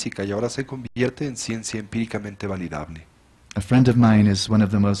metafísica y ahora se convierte en ciencia empíricamente validable. A friend of mine is one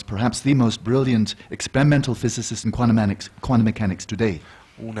of the most, perhaps the most brilliant experimental physicists in quantum mechanics today.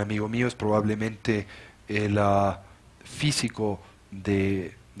 Un amigo mío es probablemente el físico,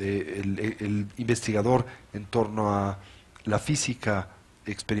 el investigador en torno a la física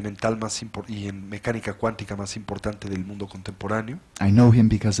experimental y en mecánica cuántica más importante del mundo contemporáneo. I know him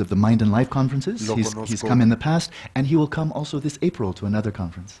because of the Mind and Life conferences. Lo He's conozco. come in the past, and he will come also this April to another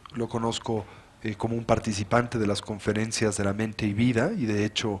conference. Lo conozco como un participante de las conferencias de la mente y vida, y de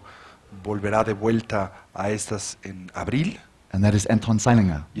hecho volverá de vuelta a estas en abril. And that is Anton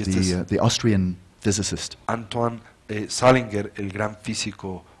Zeilinger, Y este es the Austrian physicist. Antoine Salinger, el gran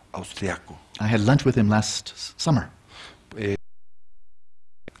físico austriaco. I had lunch with him last summer.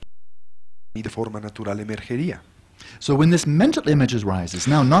 Y de forma natural emergería. So when this mental image arises,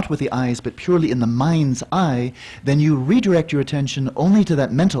 now not with the eyes, but purely in the mind's eye, then you redirect your attention only to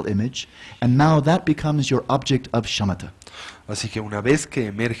that mental image, and now that becomes your object of shamatha. Así que una vez que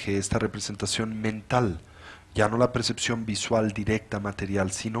emerge esta representación mental, ya no la percepción visual directa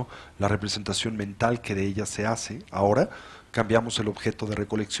material, sino la representación mental que de ella se hace, ahora cambiamos el objeto de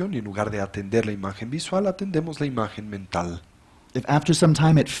recolección y en lugar de atender la imagen visual, atendemos la imagen mental. If after some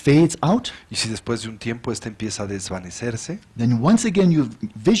time it fades out, Y si después de un tiempo esta empieza a desvanecerse, then once again you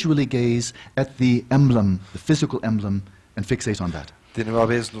visually gaze at the emblem, the physical emblem, and fixate on that. de nueva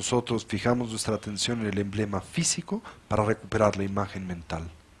vez nosotros fijamos nuestra atención en el emblema físico para recuperar la imagen mental.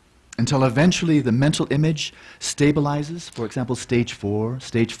 Until eventually the mental image stabilizes, for example, stage 4,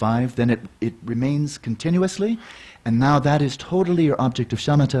 stage 5, then it remains continuously, and now that is totally your object of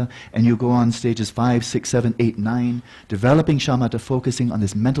shamatha, and you go on stages 5, 6, 7, 8, 9, developing shamatha, focusing on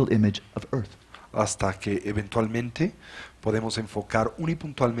this mental image of earth. Hasta que eventualmente podemos enfocar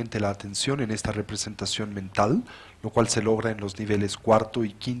unipuntualmente la atención en esta representación mental, lo cual se logra en los niveles 4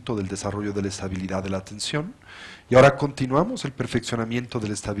 y 5 del desarrollo de la estabilidad de la atención. Y ahora continuamos el perfeccionamiento de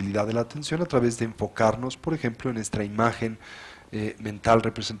la estabilidad de la atención a través de enfocarnos, por ejemplo, en nuestra imagen mental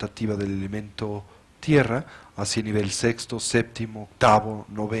representativa del elemento tierra, hacia el nivel 6º, 7º, 8º,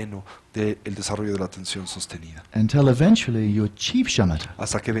 9º del desarrollo de la atención sostenida. Until eventually you achieve shamatha.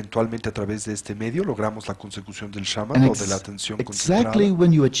 Hasta que eventualmente a través de este medio logramos la consecución del shamatha And o de la atención exactly concentrada.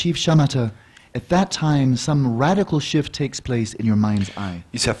 when you achieve shamatha, at that time some radical shift takes place in your mind's eye.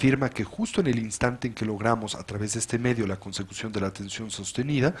 Y se afirma que justo en el instante en que logramos a través de este medio la consecución de la atención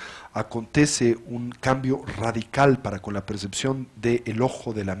sostenida, acontece un cambio radical para con la percepción del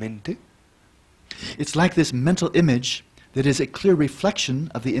ojo de la mente. It's like this mental image that is a clear reflection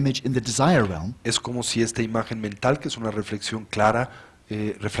of the image in the desire realm Es como si esta imagen mental, que es una refracción clara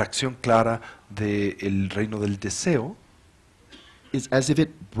del reino del deseo, is as if it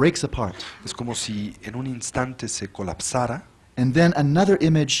breaks apart. es como si en un instante se colapsara, And then another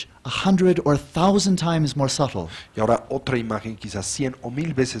image 100 or 1,000 times more subtle y ahora otra imagen quizás 100 o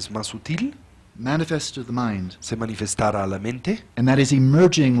 1000 veces más sutil manifests to the mind, se manifestara a la mente. and that is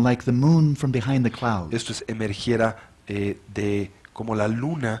emerging like the moon from behind the clouds. Esto es emergiera como la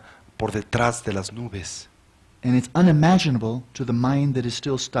luna por detrás de las nubes. And it's unimaginable to the mind that is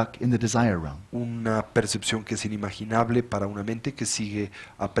still stuck in the desire realm. Una percepción que es inimaginable para una mente que sigue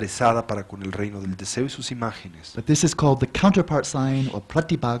apresada para con el reino del deseo y sus imágenes. But this is called the counterpart sign or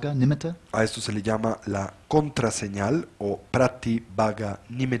pratibhaga nimitta. A esto se le llama la contraseñal o pratibhaga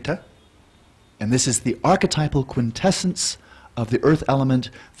nimitta. And this is the archetypal quintessence of the earth element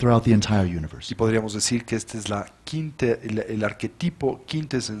throughout the entire universe. Y podríamos decir que este es el arquetipo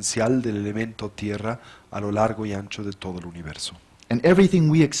quintesencial del elemento tierra a lo largo y ancho de todo el universo. And everything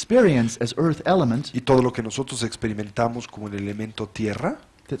we experience as earth element Y todo lo que nosotros experimentamos como el elemento tierra,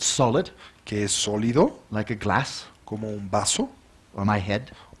 that's solid, que es sólido, like a glass como un vaso or my head,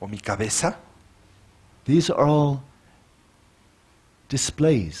 o mi cabeza, these are all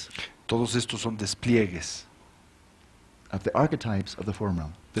displays todos estos son despliegues of the archetypes of the form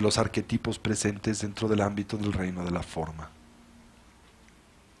realm. de los arquetipos presentes dentro del ámbito del reino de la forma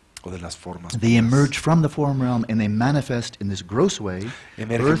o de las formas. They puras. emerge from the form realm and they manifest in this gross way,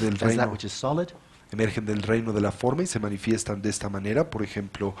 Emergen earth del as that reino. which is solid, Emergen del reino de la forma y se manifiestan de esta manera, por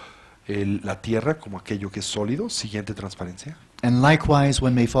ejemplo, la tierra como aquello que es sólido. Siguiente transparencia. and likewise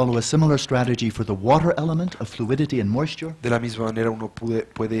one may follow a similar strategy for the water element of fluidity and moisture, De la misma manera uno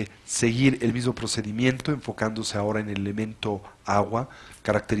puede seguir el mismo procedimiento enfocándose ahora en el elemento agua,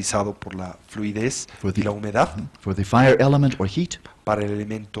 caracterizado por la fluidez For y la humedad, for the fire element or heat, para el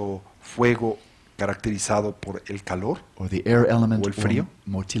elemento fuego, caracterizado por el calor, or the air element O el or frío.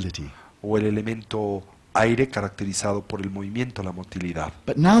 motility. o el elemento aire, caracterizado por el movimiento, la motilidad.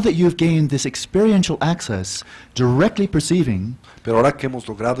 But now that you've gained this experiential access, directly perceiving Pero ahora que hemos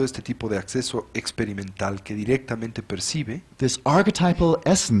logrado este tipo de acceso experimental que directamente percibe this archetypal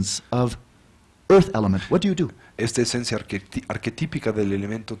essence of earth element, what do? esta esencia arquetípica del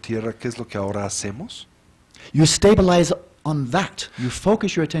elemento tierra, ¿qué es lo que ahora hacemos? You stabilize on that. You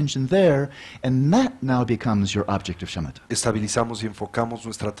focus your attention there, and that now becomes your object of shamatha. Estabilizamos y enfocamos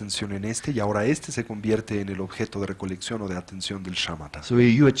nuestra atención en este, y ahora este se convierte en el objeto de recolección o de atención del shamatha. So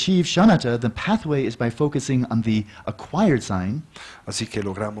you achieve shamatha, the pathway is by focusing on the acquired sign, Así que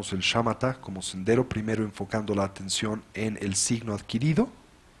logramos el shamatha como sendero, primero enfocando la atención en el signo adquirido.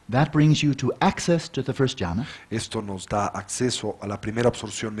 that brings you to access to the first jhana, Esto nos da acceso a la primera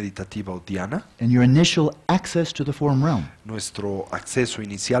absorción meditativa o dhyana, and your initial access to the form realm. nuestro acceso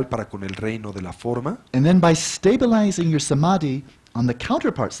inicial para con el reino de la forma. And then by stabilizing your samadhi on the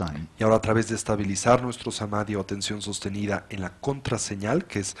counterpart sign, Y ahora a través de estabilizar nuestro samadhi o atención sostenida en la contraseñal,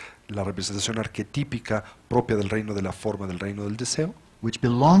 que es la representación arquetípica propia del reino de la forma, del reino del deseo, which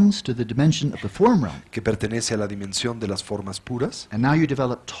belongs to the dimension of the form realm, que pertenece a la dimensión de las formas puras, and now you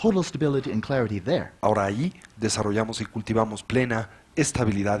develop total stability and clarity there. ahora ahí desarrollamos y cultivamos plena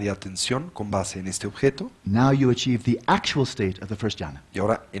estabilidad y atención con base en este objeto, Now you achieve the actual state of the first jhana. y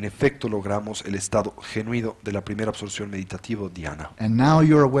ahora en efecto logramos el estado genuino de la primera absorción meditativa dhyana. And now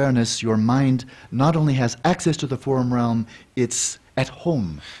your awareness, your mind, not only has access to the form realm, it's at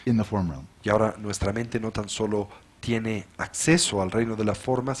home in the form realm. Y ahora nuestra mente no tan solo tiene acceso al reino de la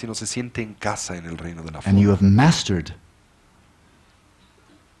forma, sino se siente en casa en el reino de la And you forma. have mastered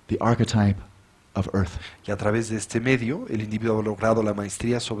the archetype of earth. Y a través de este medio, el individuo ha logrado la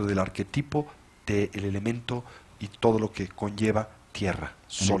maestría sobre el arquetipo del elemento y todo lo que conlleva tierra,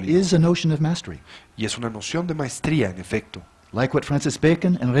 And it sólido. is a notion of mastery, Y es una noción de maestría, en efecto, like what Francis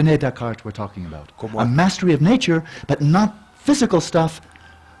Bacon and René Descartes were talking about. Como A a- mastery of nature, but not physical stuff,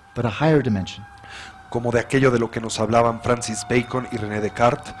 but a higher dimension. como de aquello de lo que nos hablaban Francis Bacon y René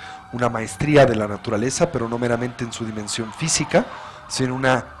Descartes, una maestría de la naturaleza, pero no meramente en su dimensión física, sino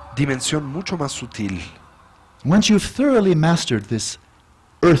una dimensión mucho más sutil. Once you've thoroughly mastered this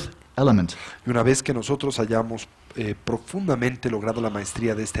earth element, Y una vez que nosotros hayamos profundamente logrado la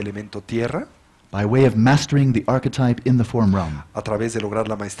maestría de este elemento tierra, by way of mastering the archetype in the form realm, a través de lograr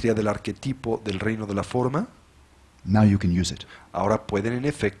la maestría del arquetipo del reino de la forma, now you can use it. ahora pueden en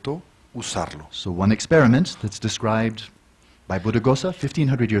efecto usarlo. So one experiment that's described by Buddhaghosa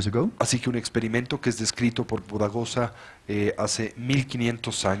 1500 years ago Así que un experimento que es descrito por Buddhaghosa hace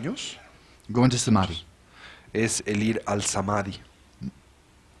 1500 años go into samadhi, es el ir al samadhi,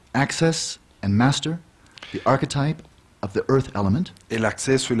 access and master the archetype of the earth element, el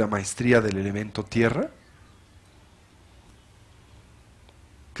acceso y la maestría del elemento tierra,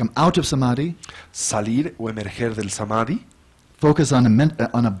 come out of samadhi, salir o emerger del samadhi, focus on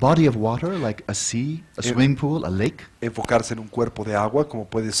on a body of water like a sea, a swimming pool, a lake, enfocarse en un cuerpo de agua, como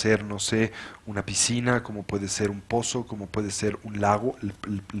puede ser, no sé, una piscina, como puede ser un pozo, como puede ser un lago,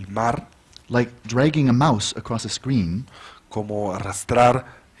 el mar, like dragging a mouse across a screen, como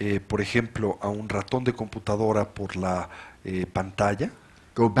arrastrar, por ejemplo, a un ratón de computadora por la pantalla,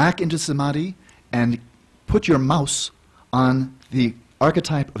 go back into samadhi and put your mouse on the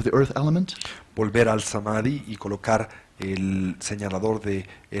archetype of the earth element, volver al samadhi y colocar el señalador de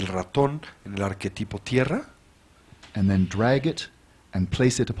el ratón en el arquetipo tierra, and then drag it and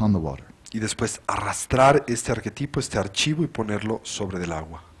place it upon the water. y después arrastrar este arquetipo, este archivo, y ponerlo sobre del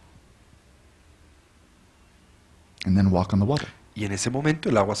agua. And then walk on the water. Y en ese momento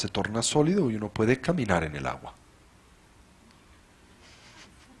el agua se torna sólido y uno puede caminar en el agua.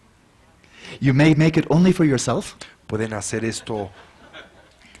 You may make it only for yourself, Pueden hacer esto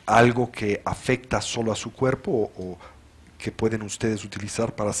algo que afecta solo a su cuerpo o que pueden ustedes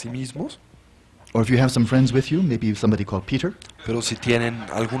utilizar para sí mismos, or if you have some friends with you, maybe somebody called Peter, pero si tienen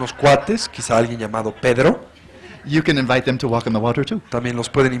algunos cuates, quizá alguien llamado Pedro, you can invite them to walk on the water too. también los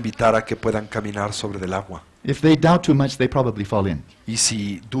pueden invitar a que puedan caminar sobre del agua. If they doubt too much, they probably fall in. Y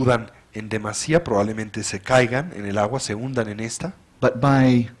si dudan en demasía, probablemente se caigan en el agua, se hundan en esta, But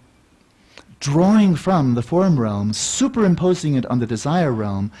by drawing from the form realm, superimposing it on the desire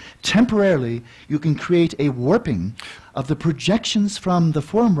realm, temporarily you can create a warping of the projections from the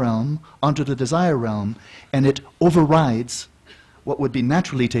form realm onto the desire realm, and it overrides what would be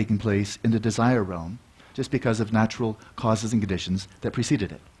naturally taking place in the desire realm, just because of natural causes and conditions that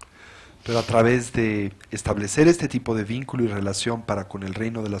preceded it. pero a través de establecer este tipo de vínculo y relación para con el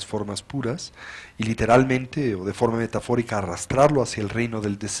reino de las formas puras, y literalmente o de forma metafórica arrastrarlo hacia el reino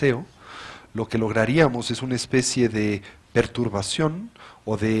del deseo, lo que lograríamos es una especie de perturbación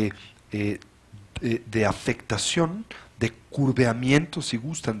o de afectación, de curveamiento, si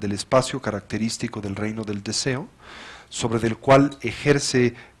gustan, del espacio característico del reino del deseo, sobre del cual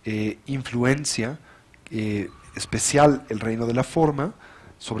ejerce influencia especial el reino de la forma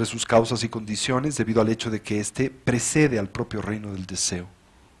sobre sus causas y condiciones, debido al hecho de que éste precede al propio reino del deseo.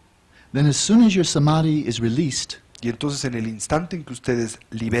 Then as soon as your samadhi is released, Y entonces en el instante en que ustedes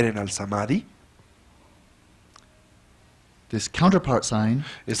liberen al samadhi, this counterpart sign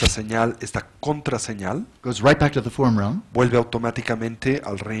esta señal, esta contraseñal, goes right back to the form realm, vuelve automáticamente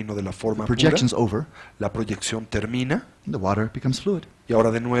al reino de la forma the pura, projection's over, la proyección termina, and the water becomes fluid. y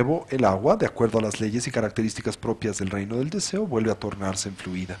ahora de nuevo el agua, de acuerdo a las leyes y características propias del reino del deseo, vuelve a tornarse en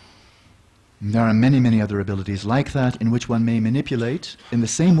fluida. And there are many, many other abilities like that in which one may manipulate in the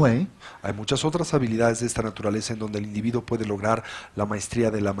same way Hay muchas otras habilidades de esta naturaleza en donde el individuo puede lograr la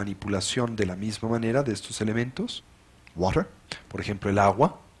maestría de la manipulación de la misma manera de estos elementos, Water. Por ejemplo, el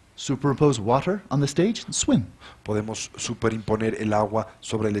agua. Superimpose water on the stage and swim. Podemos superimponer el agua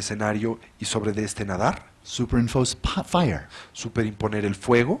sobre el escenario y sobre de este nadar. Superimpose fire Superimponer el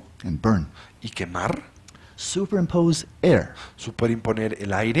fuego and burn. y quemar. Superimpose air Superimponer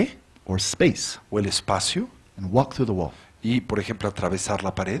el aire or space o el espacio and walk through the wall. y, por ejemplo, atravesar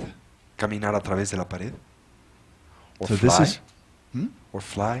la pared, caminar a través de la pared. Or So fly. this is, Or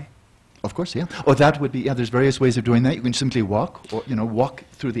fly. of course, yeah. Or that would be, yeah, there's various ways of doing that. You can simply walk, or, walk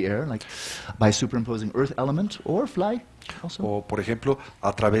through the air, like by superimposing earth element, or fly also. O, por ejemplo,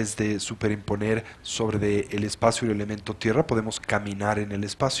 a través de superimponer sobre el espacio y el elemento tierra, podemos caminar en el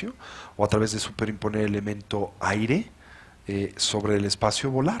espacio, o a través de superimponer el elemento aire sobre el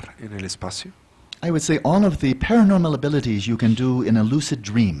espacio, volar en el espacio. I would say all of the paranormal abilities you can do in a lucid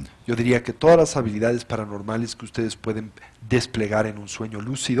dream. Yo diría que todas las habilidades paranormales que ustedes pueden desplegar en un sueño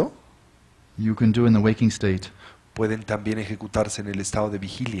lúcido, You can do in the waking state pueden también ejecutarse en el estado de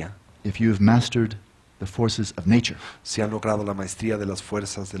vigilia, if you've mastered the forces of nature. si han logrado la maestría de las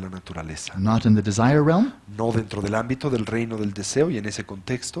fuerzas de la naturaleza. Not in the desire realm, No dentro del ámbito del reino del deseo y en ese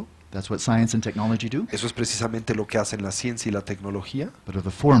contexto. that's what science and technology do, Eso es precisamente lo que hacen la ciencia y la tecnología, but of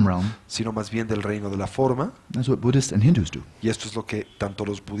the form realm, sino más bien del reino de la forma. that's what Buddhists and Hindus do. Y esto es lo que tanto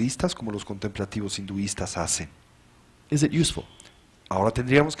los budistas como los contemplativos hinduistas hacen. Is it useful? Ahora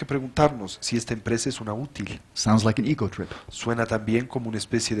tendríamos que preguntarnos si esta empresa es una útil. Sounds like an ego trip. Suena también como una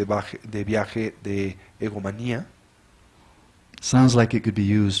especie de viaje de egomanía. Sounds like it could be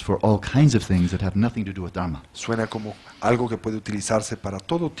used for all kinds of things that have nothing to do with Dharma. Suena como algo que puede utilizarse para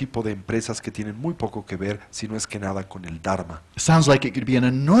todo tipo de empresas que tienen muy poco que ver, si no es que nada, con el Dharma. Sounds like it could be an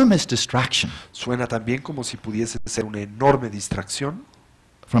enormous distraction Suena también como si pudiese ser una enorme distracción,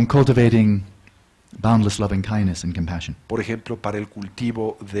 from cultivating boundless loving kindness and compassion. por ejemplo, para el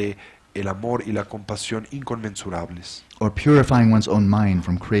cultivo de el amor y la compasión inconmensurables. Or purifying one's own mind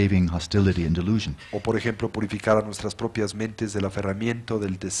from craving, hostility, and delusion. O, por ejemplo, purificar a nuestras propias mentes del aferramiento,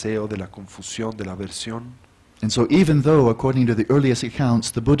 del deseo, de la confusión, de la aversión. And so even though, according to the earliest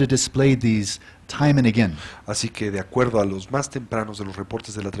accounts, the Buddha displayed these time and again, Así que, de acuerdo a los más tempranos de los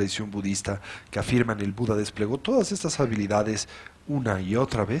reportes de la tradición budista que afirman el Buda desplegó todas estas habilidades una y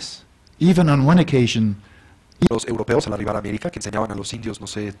otra vez, even on one occasion, los europeos al arribar a América, que enseñaban a los indios, no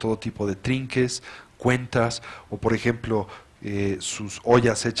sé, todo tipo de trinques, cuentas, o por ejemplo, sus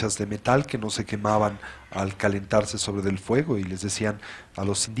ollas hechas de metal que no se quemaban al calentarse sobre del fuego, y les decían a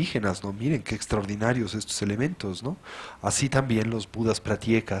los indígenas, no, miren qué extraordinarios estos elementos, ¿no? Así también los budas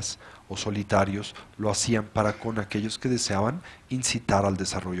pratyekas o solitarios lo hacían para con aquellos que deseaban incitar al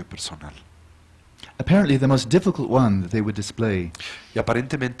desarrollo personal. apparently the most difficult one that they would display Y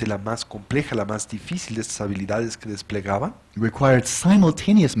aparentemente la más compleja, la más difícil de estas habilidades que desplegaban, required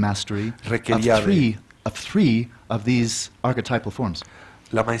simultaneous mastery Requería of three of these archetypal forms.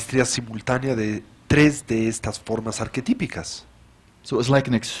 la maestría simultánea de 3 de estas formas arquetípicas. So it was like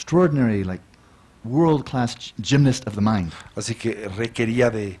an extraordinary, like world-class gymnast of the mind. Así que requería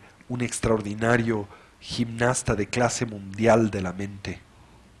de un extraordinario gimnasta de clase mundial de la mente.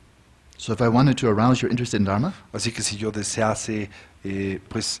 So if I wanted to arouse your interest in Dharma, Así que si yo desease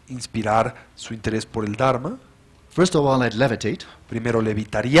pues inspirar su interés por el Dharma, first of all I'd levitate, primero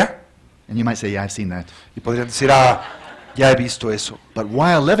levitaría, and you might say, yeah, I've seen that. y podrían decir, ah, ya he visto eso. But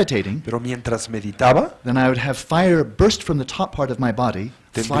while levitating, Pero mientras meditaba, then I would have fire burst from the top part of my body,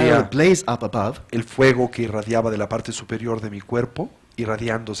 fire Tendría- blaze up above. el fuego que irradiaba de la parte superior de mi cuerpo,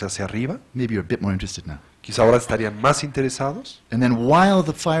 irradiándose hacia arriba. Maybe you're a bit more interested now. Quizá ahora estarían más interesados. And then while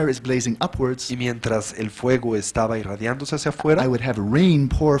the fire is blazing upwards, Y mientras el fuego estaba irradiándose hacia I afuera, would have rain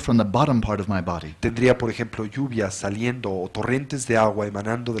pour from the bottom part of my body. tendría, por ejemplo, lluvias saliendo o torrentes de agua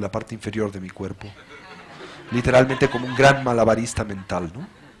emanando de la parte inferior de mi cuerpo. Literalmente como un gran malabarista mental, ¿no?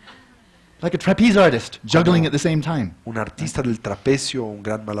 Like a trapeze artist, juggling at the same time. Un artista del trapecio o un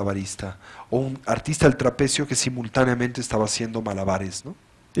gran malabarista. O un artista del trapecio que simultáneamente estaba haciendo malabares, ¿no?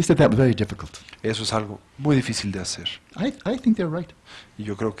 They said that was very difficult. Eso es algo muy difícil de hacer. I think they're right. Y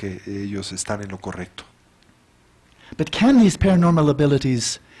yo creo que ellos están en lo correcto. But can these paranormal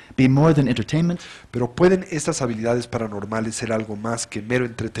abilities be more than entertainment? Pero ¿pueden estas habilidades paranormales ser algo más que mero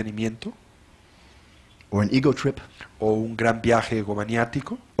entretenimiento? Or an ego trip? ¿O un gran viaje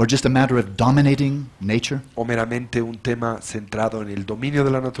egomaniático? Or just a matter of dominating nature? ¿O meramente un tema centrado en el dominio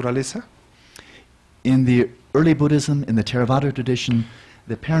de la naturaleza? In the early Buddhism, in the Theravada tradition,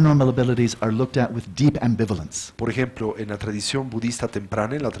 the paranormal abilities are looked at with deep ambivalence. Por ejemplo, en la tradición budista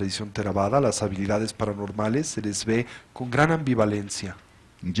temprana, en la tradición Theravada, las habilidades paranormales se les ve con gran ambivalencia.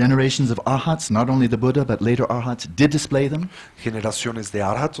 Generations of arhats, not only the Buddha, but later arhats, did display them. Generaciones de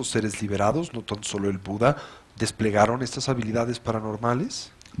arhats o seres liberados, no tan solo el Buda, desplegaron estas habilidades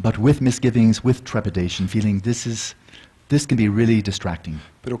paranormales, but with misgivings, with trepidation, feeling this can be really distracting.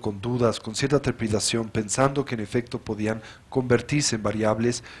 pero con dudas, con cierta trepidación, pensando que en efecto podían convertirse en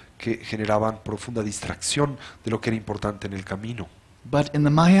variables que generaban profunda distracción de lo que era importante en el camino. But in the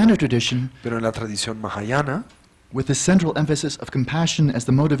Mahayana tradition, Pero en la tradición mahayana, with the central emphasis of compassion as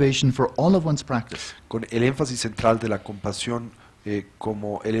the motivation for all of one's practice, con el énfasis central de la compasión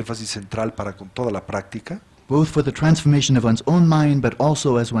como el énfasis central para con toda la práctica, both for the transformation of one's own mind, but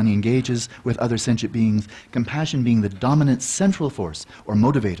also as one engages with other sentient beings, compassion being the dominant central force or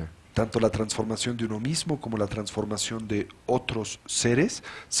motivator. tanto la transformación de uno mismo como la transformación de otros seres,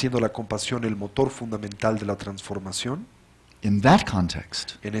 siendo la compasión el motor fundamental de la transformación. In that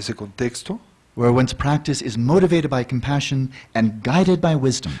context, En ese contexto, where one's practice is motivated by compassion and guided by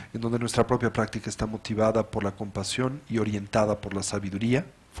wisdom, en donde nuestra propia práctica está motivada por la compasión y orientada por la sabiduría,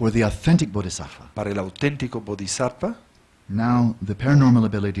 for the authentic bodhisattva, para el auténtico bodhisattva, now the paranormal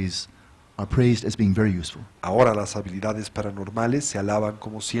abilities are praised as being very useful. ahora las habilidades paranormales se alaban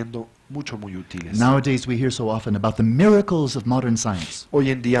como siendo muy útiles. Nowadays we hear so often about the miracles of modern science. Hoy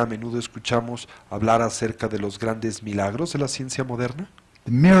en día a menudo escuchamos hablar acerca de los grandes milagros de la ciencia moderna,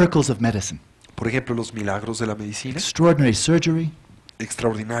 The miracles of medicine, por ejemplo los milagros de la medicina, extraordinary surgery,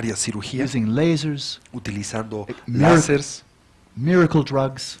 extraordinarias cirugías, using lasers, utilizando Mir- láseres, miracle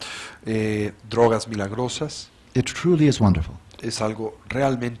drugs. drogas milagrosas. It truly is wonderful. Es algo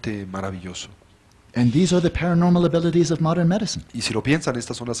realmente maravilloso. And these are the paranormal abilities of modern medicine. Y si lo piensan,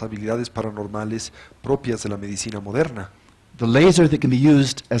 estas son las habilidades paranormales propias de la medicina moderna. The laser that can be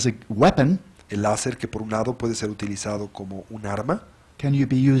used as a weapon El láser, que por un lado puede ser utilizado como un arma, can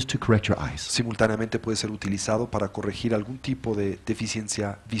be used to correct your eyes. simultáneamente puede ser utilizado para corregir algún tipo de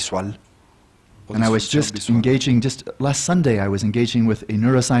deficiencia visual. O And I was disfunción just visual. engaging, just last Sunday I was engaging with a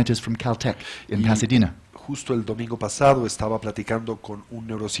neuroscientist from Caltech in Y Pasadena. justo el domingo pasado estaba platicando con un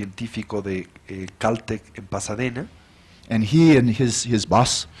neurocientífico de Caltech en Pasadena, And he and his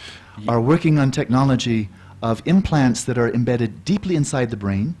boss y, are working on technology of implants that are embedded deeply inside the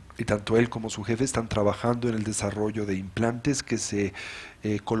brain, y tanto él como su jefe están trabajando en el desarrollo de implantes que se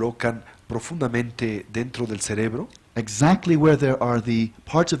colocan profundamente dentro del cerebro, exactly where there are the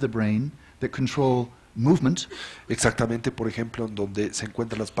parts of the brain that control movement, exactamente, por ejemplo, en donde se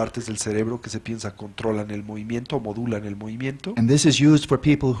encuentran las partes del cerebro que se piensa controlan el movimiento o modulan el movimiento. and this is used for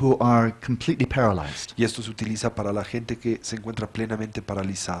people who are completely paralyzed. Y esto se utiliza para la gente que se encuentra plenamente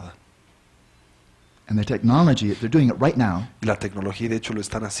paralizada. And the technology, they're doing it right now. Y la tecnología, de hecho, lo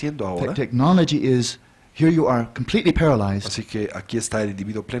están haciendo ahora. Technology is, here you are completely paralyzed, Así que aquí está el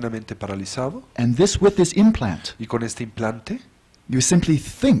individuo plenamente paralizado. and with this implant, Y con este implante, you simply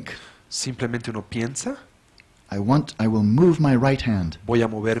think, simplemente uno piensa, I will move my right hand, voy a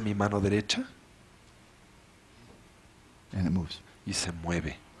mover mi mano derecha, and it moves. y se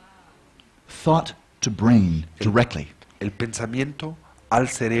mueve. Thought to brain directly. El pensamiento al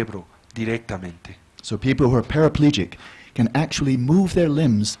cerebro directamente. So people who are paraplegic can actually move their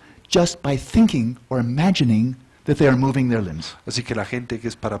limbs just by thinking or imagining that they are moving their limbs. Así que la gente que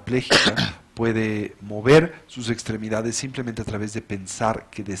es parapléjica puede mover sus extremidades simplemente a través de pensar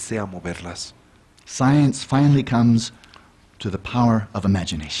que desea moverlas. Science finally comes to the power of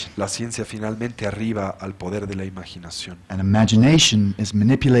imagination. La ciencia finalmente arriba al poder de la imaginación. And imagination is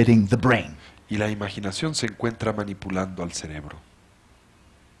manipulating the brain. Y la imaginación se encuentra manipulando al cerebro.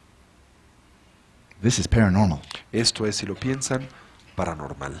 This is paranormal. Esto es, si lo piensan,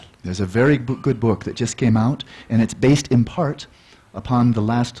 paranormal. There's a very good book that just came out, and it's based in part upon the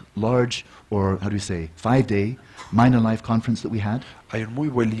last large, or how do you say, 5-day Mind and Life conference that we had. Hay un muy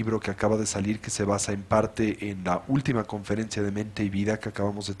buen libro que acaba de salir que se basa en parte en la última conferencia de mente y vida que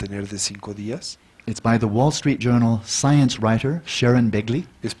acabamos de tener de 5 días. It's by the Wall Street Journal science writer Sharon Begley.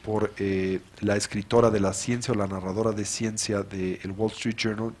 Es por la escritora de la ciencia o la narradora de ciencia del Wall Street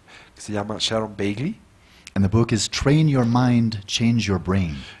Journal que se llama Sharon Begley. And the book is Train Your Mind, Change Your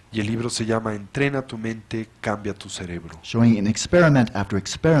Brain, Y el libro se llama Entrena tu mente, cambia tu cerebro. showing in experiment after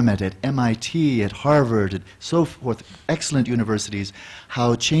experiment at MIT, at Harvard, and so forth, excellent universities,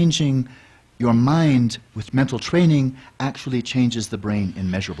 how changing your mind with mental training actually changes the brain in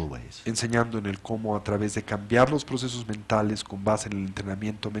measurable ways. Enseñando en el cómo a través de cambiar los procesos mentales con base en el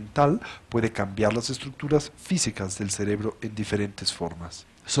entrenamiento mental puede cambiar las estructuras físicas del cerebro en diferentes formas.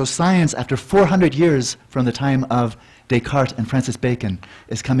 So science, after 400 years from the time of Descartes and Francis Bacon,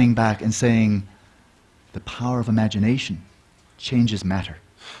 is coming back and saying the power of imagination changes matter.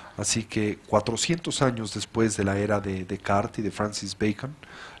 Así que 400 años después de la era de Descartes y de Francis Bacon,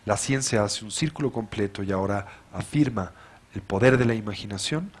 la ciencia hace un círculo completo y ahora afirma el poder de la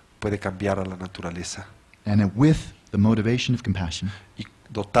imaginación puede cambiar a la naturaleza. and with the motivation of compassion, y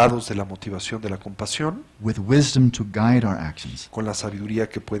dotados de la motivación de la compasión, with wisdom to guide our actions, con la sabiduría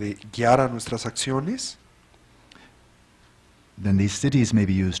que puede guiar a nuestras acciones, then these cities may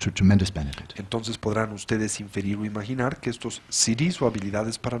be used to tremendous benefit. entonces podrán ustedes inferir o imaginar que estos CDs o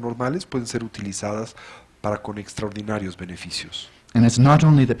habilidades paranormales pueden ser utilizadas para con extraordinarios beneficios. And it's not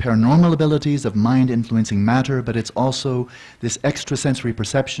only the paranormal abilities of mind influencing matter, but it's also this extrasensory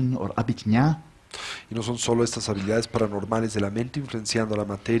perception, or abhijna, Y no son solo estas habilidades paranormales de la mente influenciando la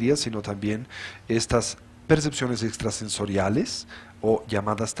materia, sino también estas percepciones extrasensoriales, o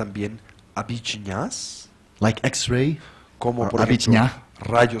llamadas también abhijñas, like X-ray, como or por ejemplo abhijna.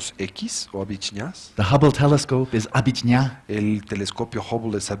 rayos X o abhijñas. The Hubble telescope is abhijna, El telescopio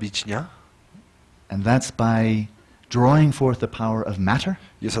Hubble es abhijña, and that's by drawing forth the power of matter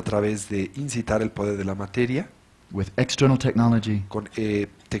y es a través de incitar el poder de la materia with external technology. con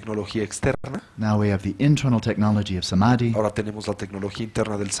tecnología externa. Now we have the internal technology of samadhi, Ahora tenemos la tecnología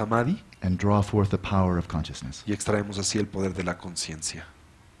interna del samadhi and draw forth the power of consciousness. y extraemos así el poder de la conciencia.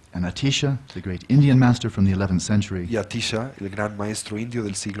 And Atisha, the great Indian master from the 11th century, Y Atisha, el gran maestro indio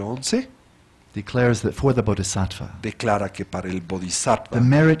del siglo XI, declares that for the bodhisattva, declara que para el bodhisattva, the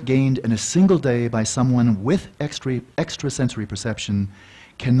merit gained in a single day by someone with extrasensory perception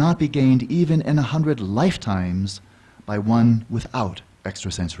cannot be gained even in 100 lifetimes by one without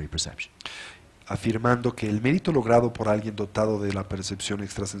extrasensory perception. afirmando que el mérito logrado por alguien dotado de la percepción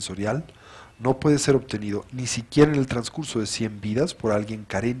extrasensorial no puede ser obtenido ni siquiera en el transcurso de 100 vidas por alguien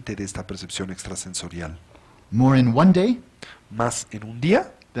carente de esta percepción extrasensorial. More in one day Más en un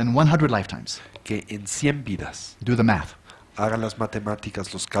día than 100 lifetimes. que en 100 vidas. Do the math. Hagan las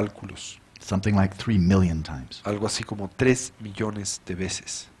matemáticas, los cálculos. Something like 3 million times. Algo así como 3 millones de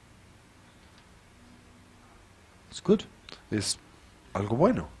veces. It's good. Es algo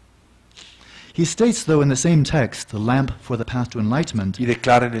bueno. He states, though, in the same text, the lamp for the path to enlightenment, Y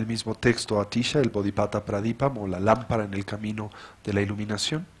declara en el mismo texto Atisha, el Bodhisattva Pradipam, o la lámpara en el camino de la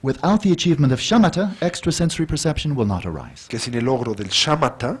iluminación, without the achievement of shamatha, extrasensory perception will not arise. que sin el logro del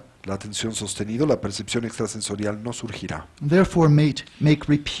shamatha, la atención sostenido, la percepción extrasensorial no surgirá. Therefore, make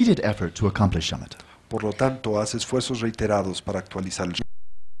repeated effort to accomplish shamatha. Por lo tanto, hace esfuerzos reiterados para actualizar el shamatha.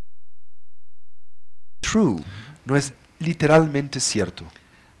 True No es literalmente cierto,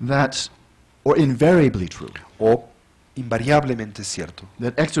 that, or invariably true, o invariablemente cierto,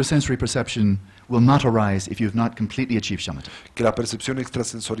 that extrasensory perception will not arise if you have not completely achieved shamatha. que la percepción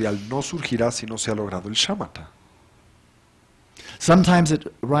extrasensorial no surgirá si no se ha logrado el shamatha. Sometimes it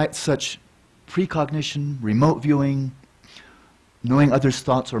writes such precognition, remote viewing, knowing others'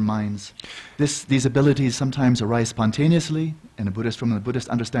 thoughts or minds. These abilities sometimes arise spontaneously from the Buddhist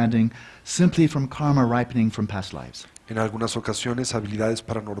understanding, simply from karma ripening from past lives. En algunas ocasiones, habilidades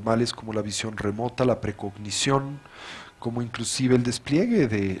paranormales como la visión remota, la precognición, como inclusive el despliegue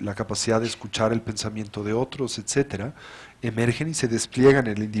de la capacidad de escuchar el pensamiento de otros, etc., emergen y se despliegan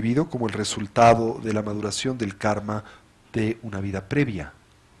en el individuo como el resultado de la maduración del karma de una vida previa.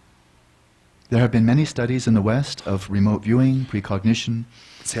 There have been many studies in the West of remote viewing, precognition,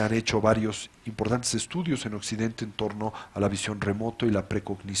 Se han hecho varios importantes estudios en Occidente en torno a la visión remoto y la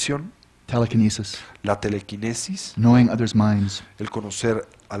precognición, telekinesis, la telequinesis, knowing others' minds. el conocer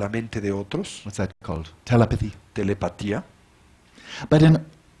a la mente de otros, What's that called? Telepathy. telepatía. But in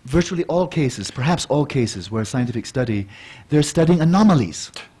virtually all cases, perhaps all cases where scientific study, they're studying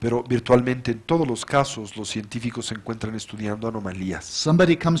anomalies. Pero virtualmente en todos los casos los científicos se encuentran estudiando anomalías.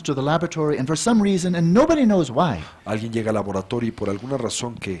 Somebody comes to the laboratory and for some reason, and nobody knows why, Alguien llega al laboratorio y por alguna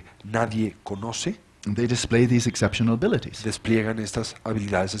razón que nadie conoce, they display these exceptional abilities. despliegan estas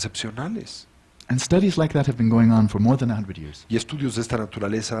habilidades excepcionales. And studies like that have been going on for more than 100 years. Y estudios de esta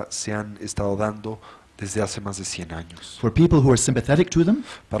naturaleza se han estado dando desde hace más de 100 años. For people who are sympathetic to them,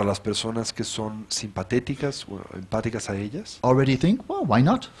 Para las personas que son simpatéticas o empáticas a ellas, already think, well, why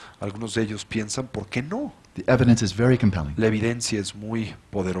not? algunos de ellos piensan, ¿por qué no? The evidence is very compelling. La evidencia es muy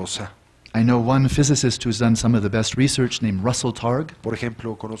poderosa. I know one physicist who's done some of the best research named Russell Targ. Por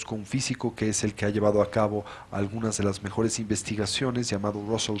ejemplo, conozco un físico que es el que ha llevado a cabo algunas de las mejores investigaciones, llamado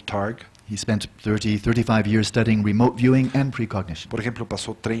Russell Targ. He spent 35 years studying remote viewing and precognition Por ejemplo,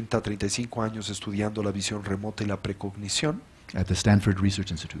 pasó 35 años estudiando la visión remota y la precognición at the Stanford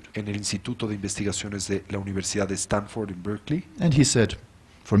Research Institute. en el Instituto de Investigaciones de la Universidad de Stanford en Berkeley. And he said,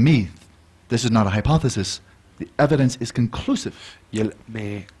 for me, this is not a hypothesis. The evidence is conclusive. Y él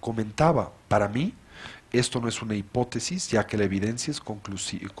me comentaba, para mí, esto no es una hipótesis, ya que la evidencia es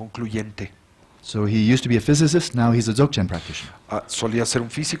concluyente. So he used to be a physicist, now he's a Dzogchen practitioner. Solía ser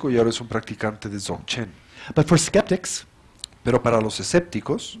un físico y ahora es un practicante de Dzogchen. But for skeptics, Pero para los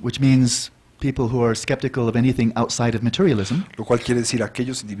escépticos, which means people who are skeptical of anything outside of materialism, Lo cual quiere decir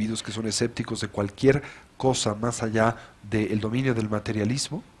aquellos individuos que son escépticos de cualquier cosa más allá del dominio del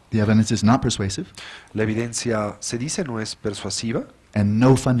materialismo. the evidence is not persuasive, La evidencia, se dice, no es persuasiva and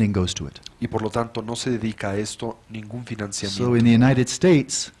no funding goes to it. y por lo tanto no se dedica a esto ningún So financiamiento. in the United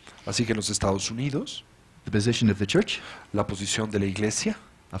States, Así que en los Estados Unidos, the position of the church, la posición de la iglesia,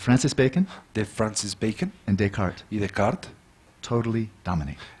 of Francis Bacon de Francis Bacon and Descartes, y Descartes, totally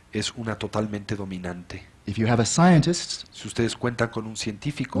dominate. es una totalmente dominante. If you have a scientist Si ustedes cuentan con un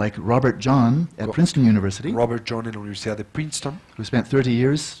científico, like Robert John at Ro- Princeton University, Robert John en la Universidad de Princeton, who spent 30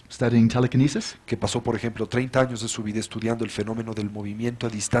 years studying telekinesis, que pasó, por ejemplo, 30 años de su vida estudiando el fenómeno del movimiento a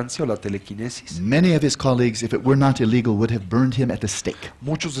distancia o la telequinesis, many of his colleagues, if it were not illegal, would have burned him at the stake.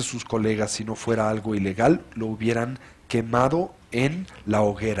 muchos de sus colegas, si no fuera algo ilegal, lo hubieran quemado en la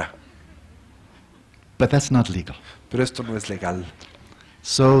hoguera. But that's not legal. Pero esto no es legal.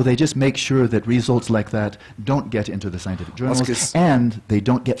 So they just make sure that results like that don't get into the scientific journals, es- and they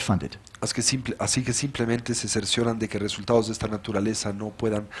don't get funded. Así que simplemente se cercioran de que resultados de esta naturaleza no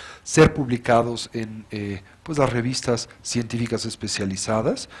puedan ser publicados en pues las revistas científicas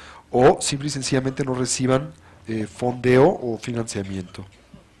especializadas o simple y sencillamente no reciban fondeo o financiamiento.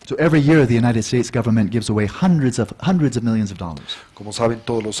 So every year the United States government gives away hundreds of millions of dollars. Como saben,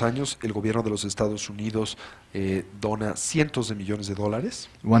 todos los años el gobierno de los Estados Unidos dona cientos de millones de dólares.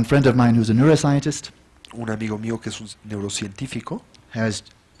 One friend of mine who's a neuroscientist Un amigo mío que es un neurocientífico has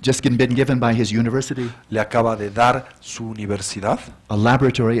just been given by his university le acaba de dar su universidad a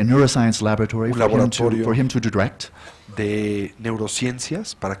laboratory, a neuroscience laboratory Un for laboratorio. him to direct. de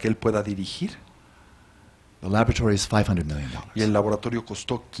neurociencias para que él pueda dirigir. The laboratory is $500 million. Y el laboratorio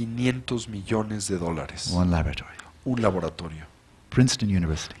costó 500 millones de dólares. One laboratory. Un laboratorio. Princeton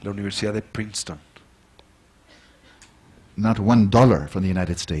University. La Universidad de Princeton. Not $1 from the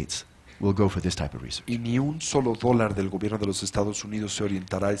United States will go for this type of research. Y ni un solo dólar del gobierno de los Estados Unidos se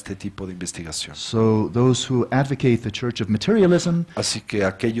orientará a este tipo de investigación. So those who advocate the church of materialism Así que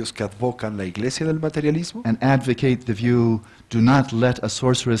aquellos que advocan la iglesia del materialismo and advocate the view, do not let a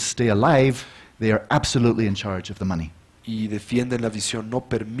sorceress stay alive, they are absolutely in charge of the money. y defienden la visión no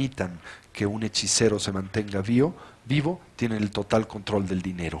permitan que un hechicero se mantenga vivo, tienen el total control del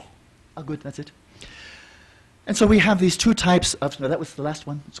dinero. Oh, good, that's it. And so we have these two types of, no, that was the last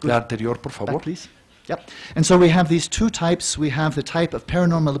one. It's good. La anterior, por Back, favor. please. Yep. And so we have these two types. We have the type of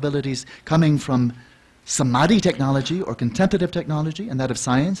paranormal abilities coming from samadhi technology or contemplative technology, and that of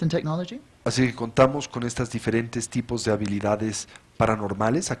science and technology. Así que contamos con estos diferentes tipos de habilidades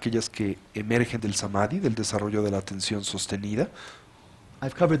paranormales, aquellas que emergen del samadhi, del desarrollo de la atención sostenida.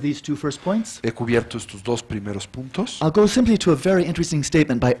 I've covered these two first points. He cubierto estos dos primeros puntos. I'll go simply to a very interesting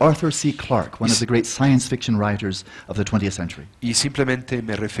statement by Arthur C. Clarke, one of the great science fiction writers of the 20th century. Y simplemente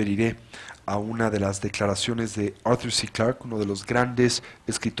me referiré a una de las declaraciones de Arthur C. Clarke, uno de los grandes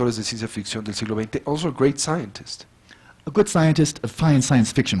escritores de ciencia ficción del siglo XX, also a great scientist. A good scientist, a fine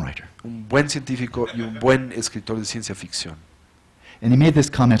science fiction writer. Un buen científico y un buen escritor de ciencia ficción. And he made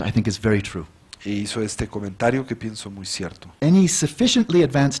this comment I think is very true. E hizo este comentario que pienso muy cierto. Any sufficiently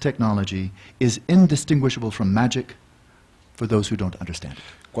advanced technology is indistinguishable from magic for those who don't understand it.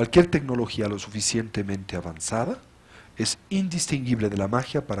 Cualquier tecnología lo suficientemente avanzada es indistinguible de la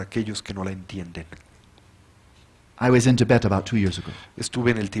magia para aquellos que no la entienden. I was in Tibet about 2 years ago, Estuve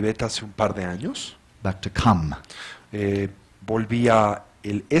en el Tíbet hace un par de años. back to Kham, Volví a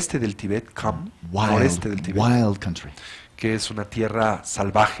el este del Tíbet, Kham, noreste del Tíbet, wild country. que es una tierra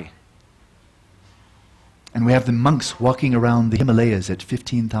salvaje. And we have the monks walking around the Himalayas at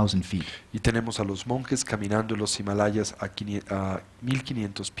 15,000 feet, Y tenemos a los monjes caminando en los Himalayas a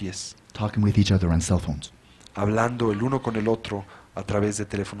 1500 pies, talking with each other on cell phones. hablando el uno con el otro a través de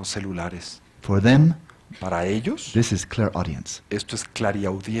teléfonos celulares. For them, Para ellos, this is clairaudience. esto es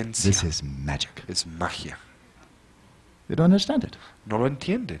clariaudiencia, This is magic. es magia. They don't understand it. No lo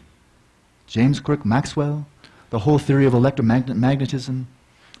entienden. James Clerk Maxwell, the whole theory of electromagnetism,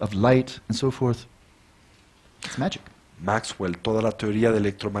 of light, and so forth, it's magic. Maxwell, toda la teoría del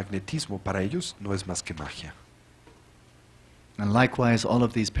electromagnetismo, para ellos no es más que magia. And likewise, all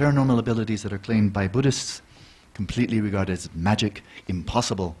of these paranormal abilities that are claimed by Buddhists, completely regarded as magic,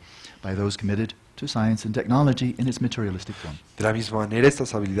 impossible by those committed to science and technology in its materialistic form. De la misma manera,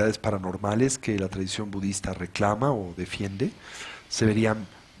 estas habilidades paranormales que la tradición budista reclama o defiende, se verían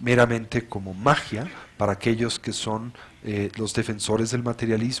meramente como magia para aquellos que son los defensores del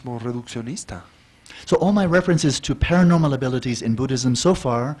materialismo reduccionista. So all my references to paranormal abilities in Buddhism so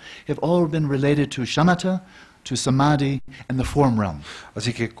far have all been related to shamatha, to samadhi, and the form realm.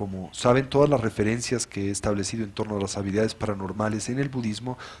 Así que, como saben, todas las referencias que he establecido en torno a las habilidades paranormales en el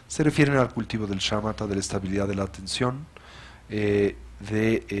budismo se refieren al cultivo del shamatha, de la estabilidad de la atención, el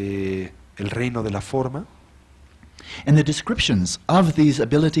reino de la forma. And the descriptions of these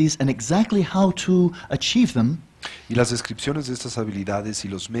abilities and exactly how to achieve them Y las descripciones de estas habilidades y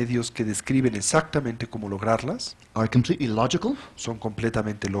los medios que describen exactamente cómo lograrlas are completely logical, son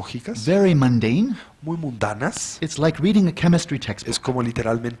completamente lógicas, very mundane. muy mundanas. It's like reading a chemistry Es textbook. como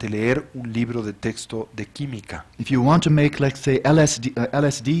literalmente leer un libro de texto de química. If you want to make, let's say,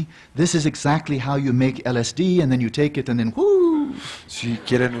 LSD, this is exactly how you make LSD, and then you take it and then whoo! Si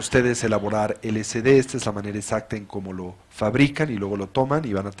quieren ustedes elaborar LSD, esta es la manera exacta en cómo lo fabrican y luego lo toman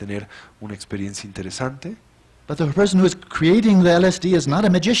y van a tener una experiencia interesante. But the person who is creating the LSD is not a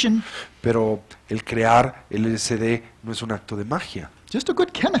magician, Pero el crear el LSD no es un acto de magia. just a good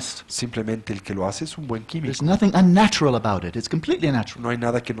chemist. Simplemente el que lo hace es un buen There's químico. nothing unnatural about it. It's completely natural. No hay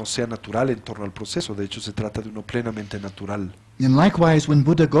nada que no sea natural en torno al proceso. De hecho, se trata de uno plenamente natural. And likewise, when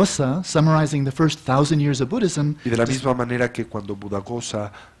Buddhaghosa, summarizing the first 1,000 years of Buddhism, Y de la misma manera que cuando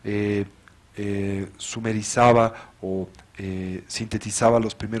Buddhaghosa sumerizaba o sintetizaba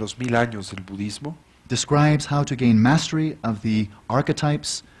los primeros 1000 años del budismo, describes how to gain mastery of the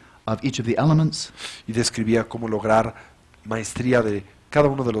archetypes of each of the elements, y describía cómo lograr maestría de cada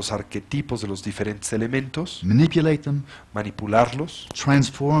uno de los arquetipos de los diferentes elementos, manipulate them, manipularlos,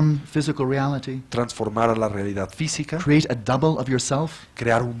 transform physical reality, transformar a la realidad física, create a double of yourself,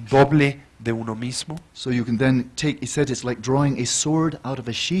 crear un doble de uno mismo. so you can then take, he said it's like drawing a sword out of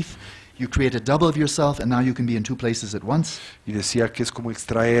a sheath. You create a double of yourself, and now you can be in two places at once. Y decía que es como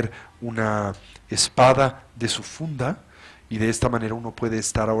extraer una espada de su funda, y de esta manera uno puede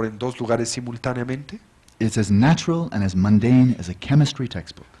estar ahora en dos lugares simultáneamente. It's as natural and as mundane as a chemistry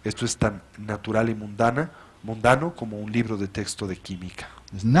textbook. Esto es tan natural y mundano como un libro de texto de química.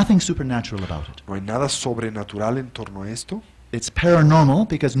 There's nothing supernatural about it. No hay nada sobrenatural en torno a esto. It's paranormal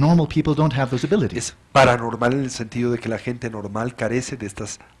because normal people don't have those abilities. Es paranormal en el sentido de que la gente normal carece de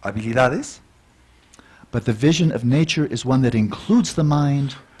estas habilidades, But the vision of nature is one that includes the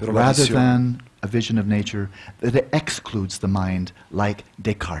mind Pero la rather visión- than a vision of nature that excludes the mind, like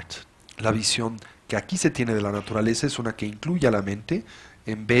Descartes. la visión que aquí se tiene de la naturaleza es una que incluye a la mente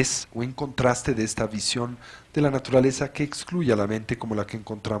en vez o en contraste de esta visión de la naturaleza que excluye a la mente como la que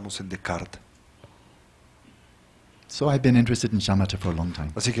encontramos en Descartes. So I've been interested in shamatha for a long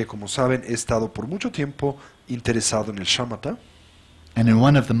time. Así que, como saben, he estado por mucho tiempo interesado en el shamatha, And in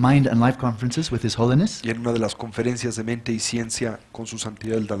one of the Mind and Life conferences with His Holiness, y en una de las conferencias de mente y ciencia con su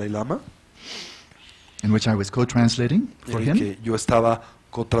santidad el Dalai Lama, in which I was co-translating en for el him, que yo estaba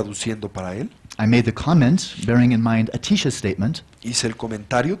co-traduciendo para él, I made the comment, bearing in mind Atisha's statement, hice el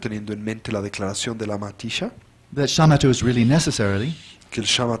comentario teniendo en mente la declaración de Lama Atisha, that shamatha is really necessary que el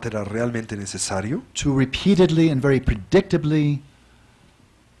shamatha era realmente necesario to repeatedly and very predictably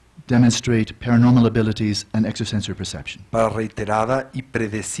demonstrate paranormal abilities and extrasensory perception. para reiterada y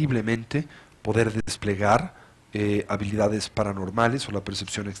predeciblemente poder desplegar habilidades paranormales o la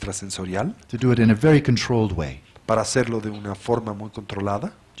percepción extrasensorial, To do it in a very controlled way. para hacerlo de una forma muy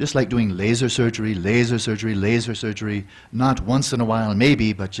controlada, Just like doing laser surgery, laser surgery, laser surgery, not once in a while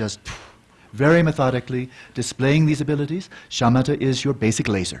maybe, but just very methodically displaying these abilities. Shamatha is your basic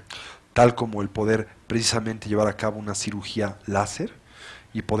laser. tal como el poder precisamente llevar a cabo una cirugía láser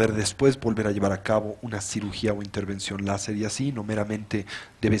y poder después volver a llevar a cabo una cirugía o intervención láser y así, no meramente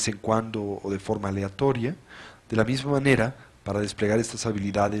de vez en cuando o de forma aleatoria. De la misma manera, para desplegar estas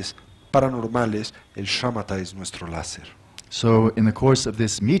habilidades paranormales, el shamatha es nuestro láser. So in the course of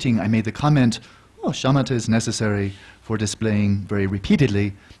this meeting, I made the comment, oh, shamatha is necessary for displaying very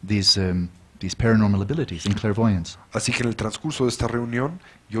repeatedly these paranormal abilities in clairvoyance. Así que en el transcurso de esta reunión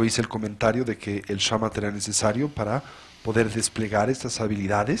yo hice el comentario de que el shamatha era necesario para poder desplegar estas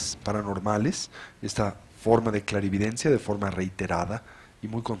habilidades paranormales, esta forma de clarividencia de forma reiterada y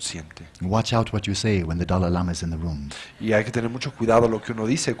muy consciente. Watch out what you say when the Dalai Lama is in the room. Y hay que tener mucho cuidado lo que uno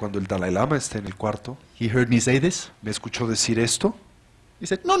dice cuando el Dalai Lama está en el cuarto. He heard me say this. Me escuchó decir esto He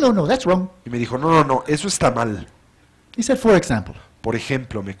said, no, that's wrong. y me dijo, no, eso está mal. He said, for example, Por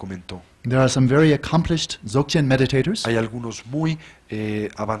ejemplo, me comentó, there are some very accomplished Dzogchen meditators hay algunos muy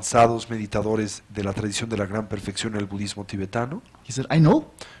avanzados meditadores de la tradición de la gran perfección en el budismo tibetano. He said, I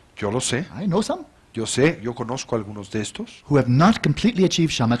know Yo lo sé, some, yo conozco algunos de estos who have not completely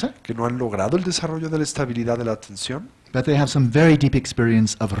achieved shamatha, que no han logrado el desarrollo de la estabilidad de la atención, but they have some very deep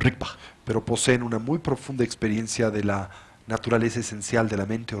experience of Rigpa. pero poseen una muy profunda experiencia de la naturaleza esencial de la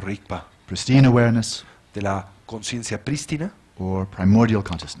mente o Rigpa, Pristine awareness, de la conciencia prístina, or primordial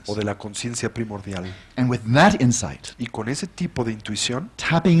consciousness. o de la conciencia primordial. And with that insight, Y con ese tipo de intuición,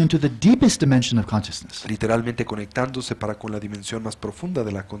 tapping into the deepest dimension of consciousness, literalmente conectándose para con la dimensión más profunda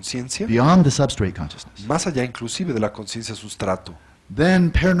de la conciencia, beyond the substrate consciousness, más allá inclusive de la conciencia sustrato,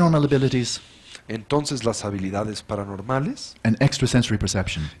 then paranormal abilities entonces las habilidades paranormales and extrasensory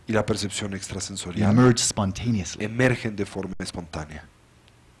perception y la percepción extrasensorial emerge spontaneously. emergen de forma espontánea.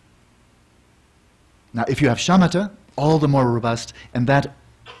 Now, if you have shamatha, all the more robust, and that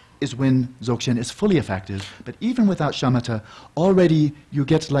is when Dzogchen is fully effective. But even without shamatha, already you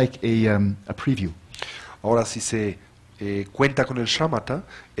get like a preview. Ahora, si se cuenta con el shamatha,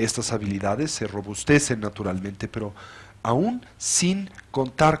 estas habilidades se robustecen naturalmente, pero aún sin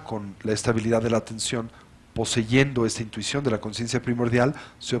contar con la estabilidad de la atención, poseyendo esta intuición de la conciencia primordial,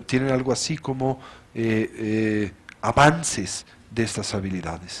 se obtienen algo así como avances de estas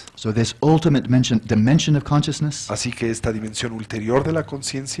habilidades. So this ultimate dimension of consciousness Así que esta dimensión ulterior de la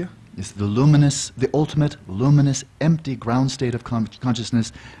conciencia is the ultimate luminous, empty ground state of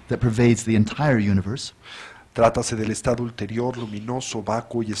consciousness that pervades the entire universe. trátase del estado ulterior, luminoso,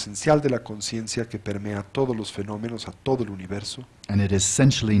 vacuo y esencial de la conciencia que permea a todos los fenómenos, a todo el universo. And it is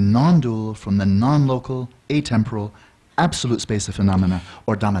essentially non-dual from the non-local, atemporal, absolute space of phenomena,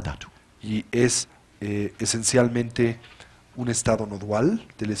 or Dhammadhatu. Y es esencialmente un estado no dual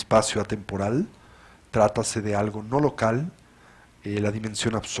del espacio atemporal. Trátase de algo no local, la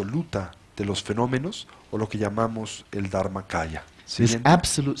dimensión absoluta de los fenómenos, o lo que llamamos el Dharmakaya. This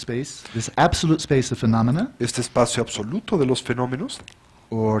absolute space of phenomena, Este espacio absoluto de los fenómenos,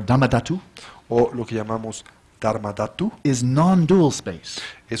 or Dhammadhatu, o lo que llamamos Dharmadhatu, is non-dual space.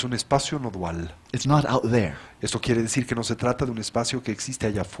 es un espacio no dual. It's not out there. Esto quiere decir que no se trata de un espacio que existe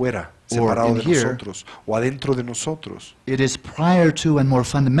allá afuera, Or separado in de here. nosotros, o adentro de nosotros, It is prior to and more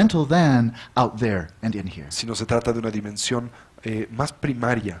fundamental than out there and in here. sino se trata de una dimensión más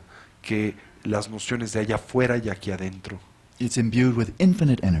primaria que las nociones de allá afuera y aquí adentro. It's imbued with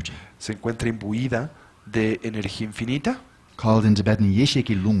infinite energy, Se encuentra imbuida de energía infinita, called in Tibetan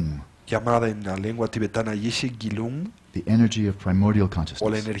Yesheki Lung, llamada en la lengua tibetana Yeshe Gilung, the energy of primordial o la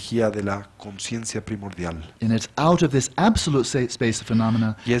consciousness. energía de la conciencia primordial. And it's out of this absolute space of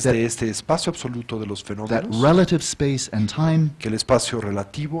phenomena Y es de este espacio absoluto de los that fenómenos, relative space and time, que el espacio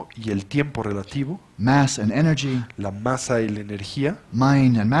relativo y el tiempo relativo, mass and energy, la masa y la energía,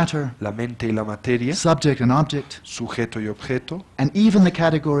 mind and matter, la mente y la materia, subject and object, sujeto y objeto, and even the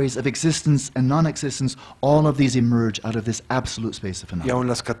categories of existence and non-existence, all of these emerge out of this absolute space of y phenomena. aún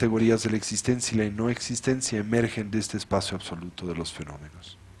las categorías de la existencia y la no existencia emergen de este espacio absoluto de los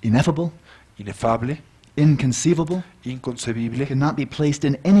fenómenos. Ineffable, Inefable, inconceivable, inconcebible, cannot be placed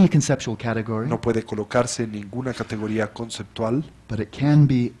in any conceptual category, no puede colocarse en ninguna categoría conceptual, but it can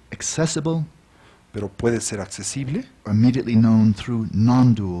be accessible pero puede ser accesible or immediately known through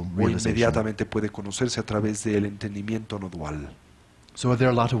non-dual o realization. inmediatamente puede conocerse a través del entendimiento no dual. So are there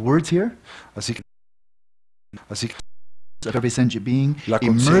a lot of words here? Así que Of every sentient being La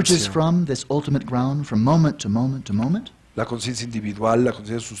emerges conciencia. from this ultimate ground from moment to moment to moment. la conciencia individual, la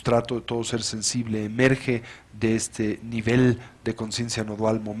conciencia sustrato de todo ser sensible emerge de este nivel de conciencia no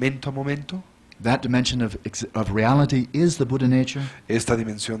dual momento a momento. That dimension of reality is the Buddha nature, Esta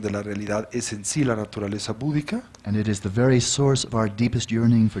dimensión de la realidad es en sí la naturaleza búdica and it is the very source of our deepest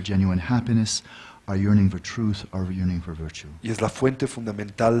yearning for genuine happiness, our yearning for truth, our yearning for virtue. y es la fuente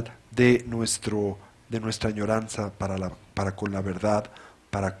fundamental de nuestra añoranza para con la verdad,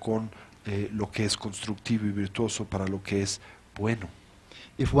 para con lo que es constructivo y virtuoso, para lo que es bueno.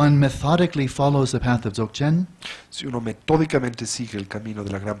 If one methodically follows the path of Dzogchen, Si uno metódicamente sigue el camino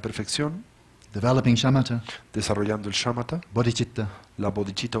de la gran perfección, developing shamatha, desarrollando el shamatha, bodhicitta, la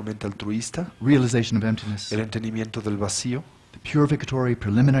bodhicitta mente altruista, realization of emptiness, el entendimiento del vacío, the purificatory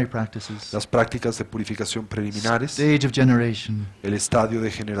preliminary practices, las prácticas de purificación preliminares, stage of generation, el estadio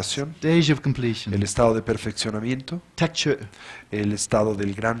de generación, stage of completion, el estado de perfeccionamiento, tekche, el estado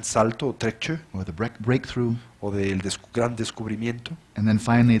del gran salto o trekche, or the breakthrough, o del gran descubrimiento, and then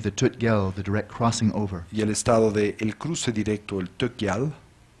finally the tutgyal, the direct crossing over. y el estado del cruce directo, el tökyal,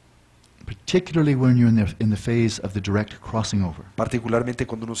 Particularly when you're in the phase of the direct crossing over. particularmente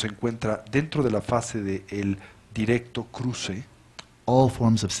cuando uno se encuentra dentro de la fase del directo cruce, All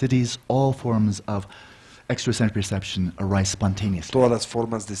forms of cities, all forms of extrasensory perception arise spontaneously. todas las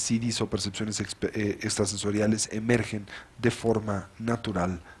formas de siddhis o percepciones extrasensoriales emergen de forma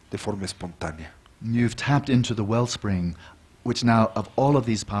natural, de forma espontánea. You've tapped into the wellspring, which now of all of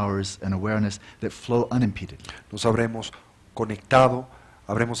these powers and awareness that flow unimpeded. Nos habremos conectado,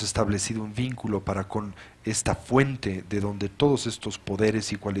 habremos establecido un vínculo para con esta fuente de donde todos estos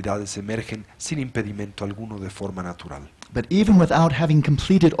poderes y cualidades emergen sin impedimento alguno de forma natural. But even without having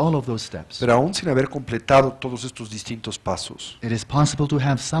completed all of those steps, Pero aún sin haber completado todos estos distintos pasos, it is possible to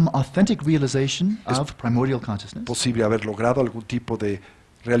have some authentic realization of primordial consciousness. posible haber logrado algún tipo de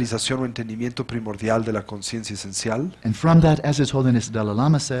realización o entendimiento primordial de la conciencia esencial. And from that, as His Holiness Dalai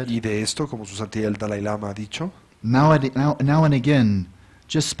Lama said, Y de esto, como su santidad el Dalai Lama ha dicho, now and again,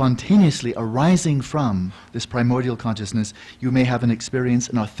 just spontaneously arising from this primordial consciousness, you may have an experience,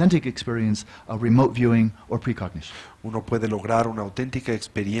 an authentic experience of remote viewing or precognition. uno puede lograr una auténtica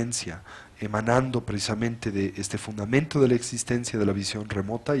experiencia emanando precisamente de este fundamento de la existencia de la visión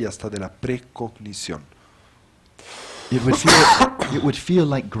remota y hasta de la precognición. It would feel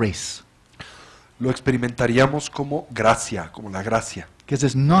like grace, Lo experimentaríamos como gracia, como la gracia. because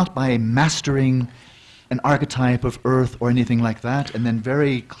it's not by mastering an archetype of earth or anything like that, and then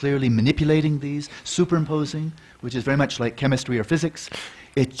very clearly manipulating these, superimposing, which is very much like chemistry or physics.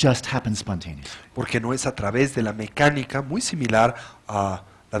 It just happens spontaneously. Porque no es a través de la mecánica, muy similar a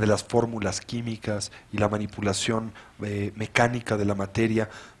la de las fórmulas químicas y la manipulación mecánica de la materia,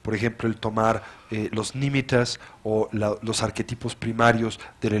 por ejemplo, el tomar los nímitas o los arquetipos primarios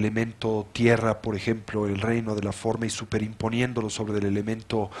del elemento tierra, por ejemplo, el reino de la forma, y superimponiéndolo sobre el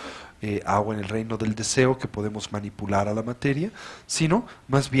elemento agua en el reino del deseo, que podemos manipular a la materia, sino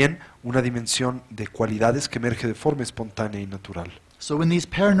más bien una dimensión de cualidades que emerge de forma espontánea y natural. So when these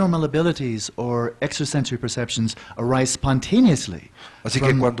paranormal abilities or extrasensory perceptions arise spontaneously, Así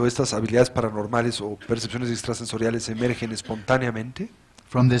que cuando estas habilidades paranormales o percepciones extrasensoriales emergen espontáneamente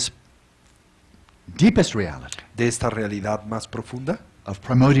from this deepest reality de esta realidad más profunda, of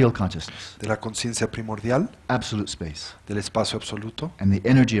primordial consciousness, de la conciencia primordial, absolute space, del espacio absoluto and the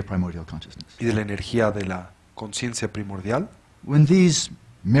energy of primordial consciousness, y de la energía de la conciencia primordial, when these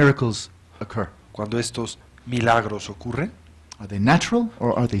miracles occur, cuando estos milagros ocurren, are they natural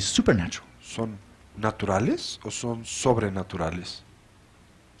or are they supernatural? ¿son naturales o son sobrenaturales?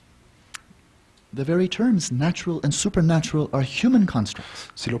 The very terms natural and supernatural are human constructs.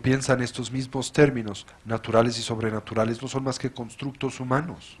 Si lo piensan, estos mismos términos, naturales y sobrenaturales, no son más que constructos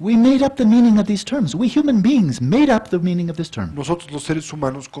humanos. We made up the meaning of these terms. We human beings made up the meaning of this term. Nosotros los seres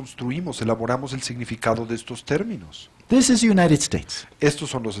humanos construimos, elaboramos el significado de estos términos. This is the United States. Estos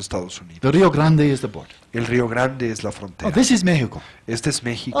son los Estados Unidos. The Rio Grande is the border. El Río Grande es la Oh, frontera. this is Mexico. Este es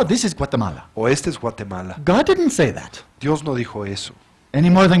México. Oh, this is Guatemala. O este es Guatemala. God didn't say that. Dios no dijo eso. Any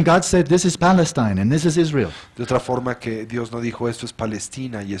more than God said this is Palestine and this is Israel. De otra forma que Dios no dijo esto es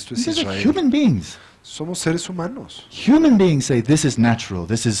Palestina y esto es These are Israel. human beings. Somos seres humanos. Human beings say this is natural,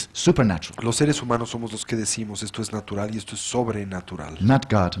 this is supernatural. Los seres humanos somos los que decimos esto es natural y esto es sobrenatural.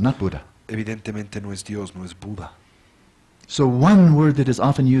 Not God, not Buddha. Evidentemente no es Dios, no es Buda. So one word that is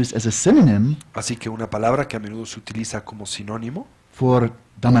often used as a synonym Así que una palabra que a menudo se utiliza como sinónimo for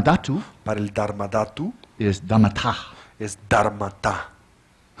Dhammadhatu para el Dharmadhatu is Dhammatha. es Dharmata.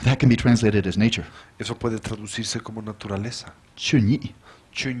 That can be translated as nature. Eso puede traducirse como naturaleza. Chunyi.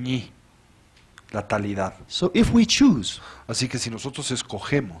 Chunyi, la talidad. So if we choose, Así que si nosotros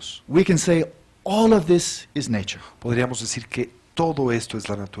escogemos, we can say all of this is nature. podríamos decir que todo esto es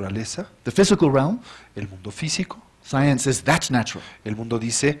la naturaleza, The physical realm, el mundo físico. science says that's natural. El mundo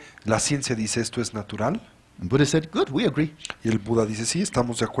dice, la ciencia dice esto es natural. And Buddha said, good, we agree. Y el Buda dice, sí,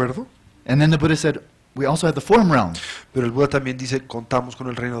 estamos de acuerdo. And then the Buddha said, we also have the form realm. Pero el Buda también dice, contamos con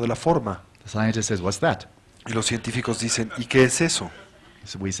el reino de la forma. The scientist says, what's that? Y los científicos dicen, ¿y qué es eso?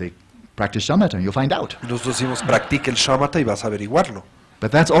 So we say, practice shamatha and you'll find out. Y nosotros decimos, practica el shamatha y vas a averiguarlo.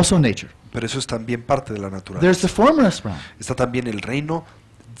 But that's also nature. Pero eso es también parte de la There's the naturaleza. formless realm. Está también el reino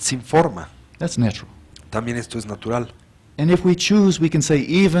sin forma. That's natural. También esto es natural. And if we choose, we can say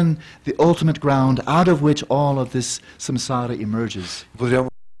even the ultimate ground out of which all of this samsara emerges. Podríamos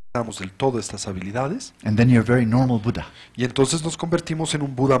damos del todo estas habilidades And then you're a very normal Buddha. y entonces nos convertimos en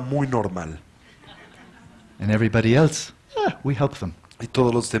un Buda muy normal. And everybody else, we help them. Y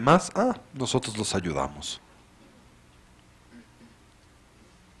todos los demás, nosotros los ayudamos.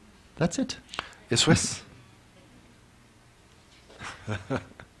 That's it. Eso es.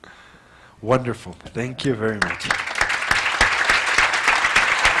 Wonderful. Thank you very much.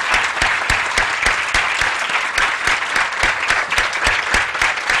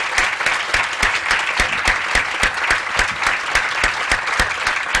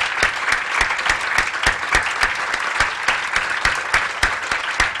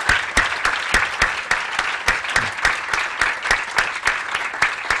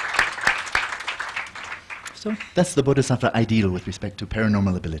 So that's the Bodhisattva ideal with respect to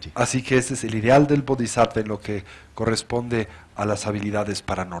paranormal ability. Así que ese es el ideal del Bodhisattva en lo que corresponde a las habilidades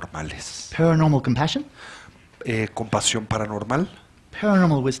paranormales. Paranormal compassion, Compasión paranormal,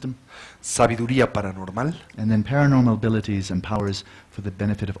 paranormal wisdom, sabiduría paranormal, and then paranormal abilities and powers for the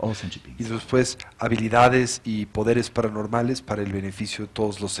benefit of all sentient y beings. después habilidades y poderes paranormales para el beneficio de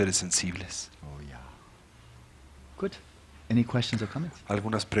todos los seres sensibles. Oh, yeah. Good. Any questions or comments?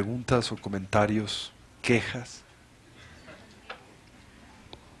 ¿Algunas preguntas o comentarios, quejas?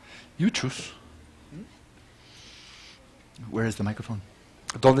 You choose. Where is the microphone?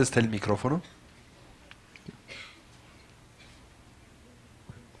 ¿Dónde está el micrófono?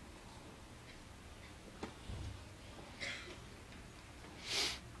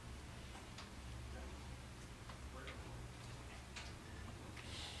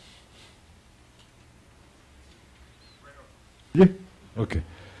 Ok.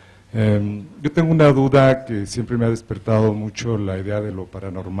 Yo tengo una duda que siempre me ha despertado mucho la idea de lo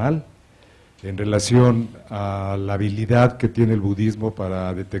paranormal en relación a la habilidad que tiene el budismo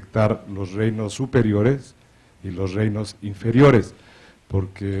para detectar los reinos superiores y los reinos inferiores,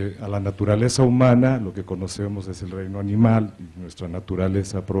 porque a la naturaleza humana lo que conocemos es el reino animal y nuestra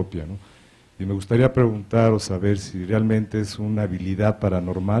naturaleza propia, ¿no? Y me gustaría preguntar o saber si realmente es una habilidad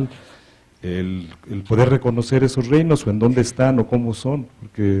paranormal el poder reconocer esos reinos o en dónde están o cómo son,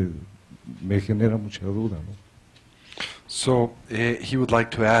 porque me genera mucha duda, ¿no? So he would like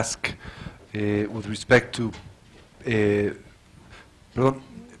to ask, with respect to, perdón,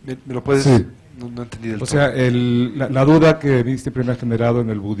 ¿me lo puedes? Sí. No entendí del O todo. sea, la duda que a mí siempre me ha generado en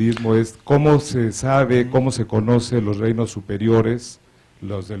el budismo es cómo se sabe, cómo se conoce los reinos superiores,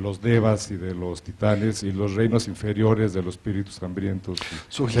 los de los devas y de los titanes, y los reinos inferiores de los espíritus hambrientos y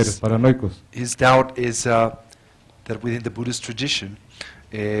So seres paranoicos. His doubt is that within the Buddhist tradition,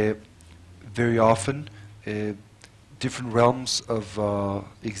 very often different realms of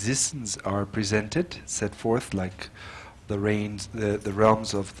existence are presented, set forth, like the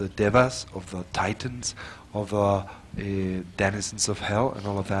realms of the devas, of the titans, of the denizens of hell, and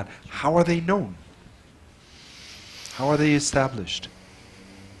all of that. How are they known? How are they established?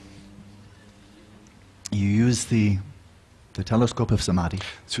 You use the telescope of samadhi,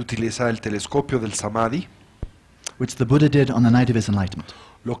 Se utiliza el telescopio del samadhi, which the Buddha did on the night of his enlightenment.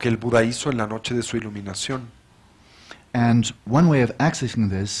 lo que el Buda hizo en la noche de su iluminación. And one way of accessing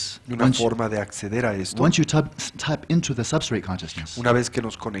this, Y una forma de acceder a esto, once you tap into the substrate consciousness, una vez que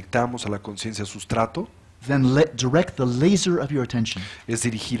nos conectamos a la conciencia sustrato, then direct the laser of your attention es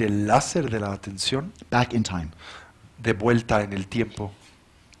dirigir el láser de la atención back in time. de vuelta en el tiempo.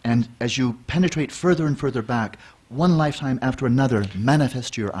 And as you penetrate further and further back, one lifetime after another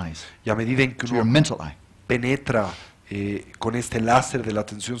manifests to your eyes, Y a medida en que to your uno mental eye. penetra con este láser de la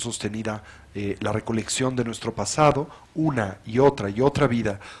atención sostenida la recolección de nuestro pasado, una y otra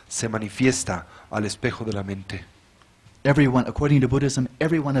vida se manifiesta al espejo de la mente. Everyone, according to Buddhism,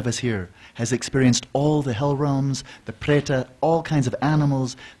 every one of us here has experienced all the hell realms, the preta, all kinds of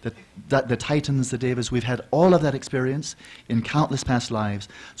animals, the titans, the devas. We've had all of that experience in countless past lives.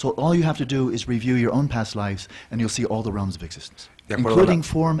 So all you have to do is review your own past lives, and you'll see all the realms of existence, De acuerdo including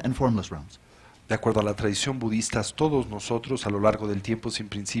form and formless realms. De acuerdo a la tradición budista, todos nosotros a lo largo del tiempo sin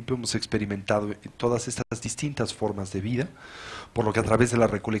principio hemos experimentado todas estas distintas formas de vida, por lo que a través de la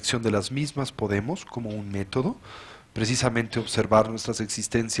recolección de las mismas podemos, como un método, precisamente observar nuestras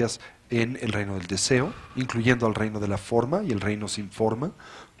existencias en el reino del deseo, incluyendo al reino de la forma y el reino sin forma,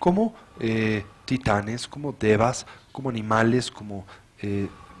 como titanes, como devas, como animales, como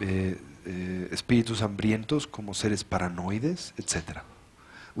espíritus hambrientos, como seres paranoides, etc.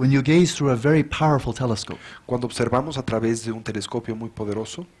 When you gaze through a very powerful telescope Cuando observamos a través de un telescopio muy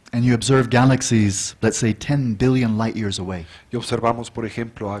poderoso and you observe galaxies, let's say 10 billion light years away, y observamos, por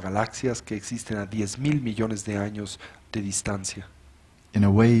ejemplo, a galaxias que existen a 10.000 millones de años de distancia, in a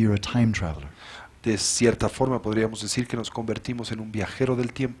way you're a time traveler. de cierta forma podríamos decir que nos convertimos en un viajero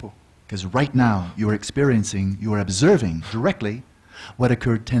del tiempo, Because right now you are observing directly what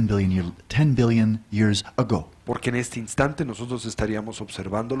occurred 10 billion years ago. porque en este instante nosotros estaríamos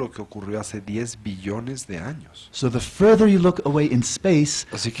observando lo que ocurrió hace 10 billones de años. So the further you look away in space,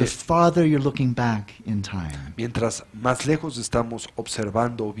 Así que- the farther you're looking back in time. Mientras más lejos estamos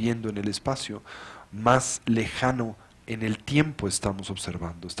observando o viendo en el espacio, más lejano en el tiempo estamos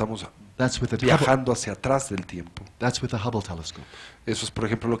observando, estamos That's with the Hubble, viajando hacia atrás del tiempo. that's with the Hubble telescope. Eso es, por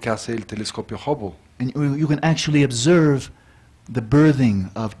ejemplo, lo que hace el telescopio Hubble. And you can actually observe the birthing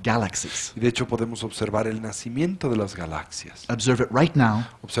of galaxies. Y de hecho podemos observar el nacimiento de las galaxias, Observe it right now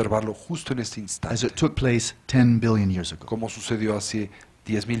observarlo justo en este as instante, it took place 10 billion years ago. como sucedió hace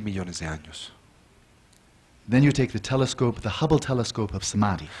 10.000 millones de años. Then you take the Hubble telescope of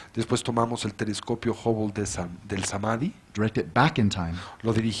Samadhi, Después tomamos el telescopio Hubble del Samadhi, direct it back in time,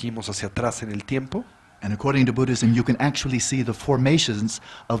 lo dirigimos hacia atrás en el tiempo, And according to Buddhism, you can actually see the formations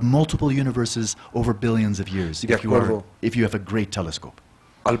of multiple universes over billions of years De acuerdo. if you have a great telescope.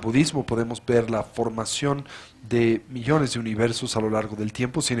 Al budismo podemos ver la formación de millones de universos a lo largo del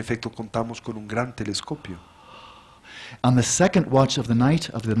tiempo si en efecto contamos con un gran telescopio. On the second watch of the night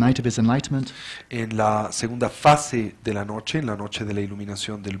of his enlightenment, En la segunda fase de la noche, en la noche de la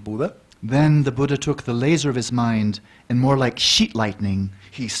iluminación del Buda, then the Buddha took the laser of his mind and more like sheet lightning,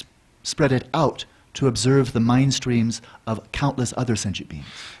 he spread it out to observe the mind streams of countless other sentient beings.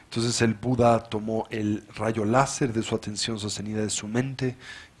 entonces el Buda tomó el rayo láser de su atención sostenida de su mente,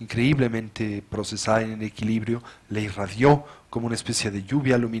 increíblemente procesada en equilibrio, le irradió como una especie de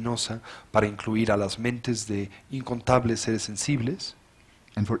lluvia luminosa para incluir a las mentes de incontables seres sensibles.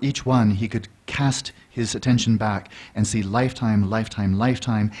 And for each one, he could cast his attention back and see lifetime, lifetime,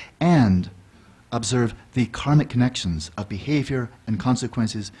 lifetime, and observe the karmic connections of behavior and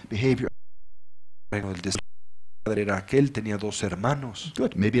consequences, behavior. El reino del destino era aquel, tenía dos hermanos.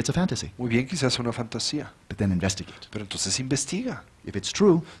 Good, maybe it's a fantasy, Muy bien, quizás una fantasía, but then investigate. pero entonces investiga. If it's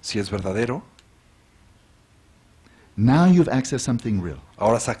true, Si es verdadero, now you've accessed something real.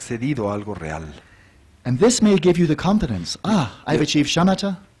 ahora has accedido a algo real. And this may give you the confidence. I've achieved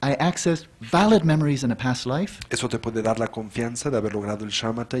shamatha. I accessed valid memories in a past life. Eso te puede dar la confianza de haber logrado el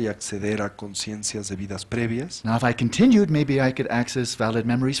shamatha y acceder a conciencias de vidas previas. Now, if I continued, maybe I could access valid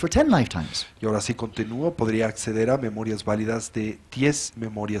memories for 10 lifetimes. Y ahora si continúo, podría acceder a memorias válidas de 10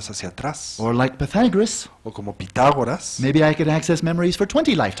 memorias hacia atrás. Or like Pythagoras, O como Pitágoras, maybe I could access memories for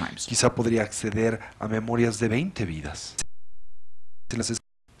 20 lifetimes. quizá podría acceder a memorias de 20 vidas.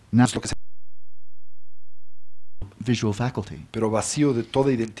 Now, Es lo que se- visual faculty. pero vacío de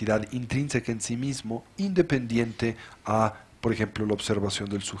toda identidad intrínseca en sí mismo, independiente a, por ejemplo, la observación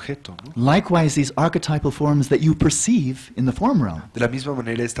del sujeto, ¿no? Likewise, these archetypal forms that you perceive in the form realm, De la misma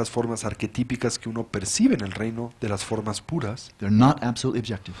manera, estas formas arquetípicas que uno percibe en el reino de las formas puras, they're not absolutely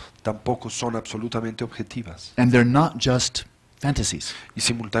objective. tampoco son absolutamente objetivas. And they're not just fantasies. Y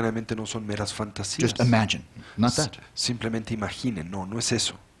simultáneamente no son meras fantasías. Just imagine. Not that. Simplemente imaginen, no es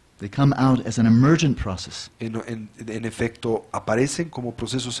eso. They come out as an emergent process En efecto, aparecen como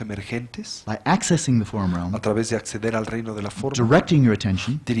procesos emergentes by accessing the form realm, a través de acceder al reino de la forma, directing your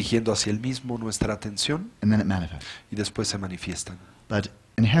attention, dirigiendo hacia el mismo nuestra atención and then it manifests. y después se manifiestan. But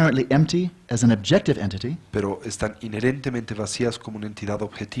inherently empty as an objective entity, Pero están inherentemente vacías como una entidad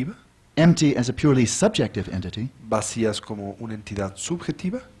objetiva, empty as a purely subjective entity, vacías como una entidad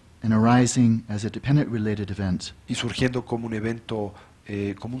subjetiva and arising as a dependent related event, y surgiendo como un evento,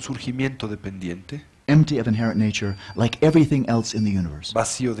 como un surgimiento dependiente, empty of inherent nature, like everything else in the universe.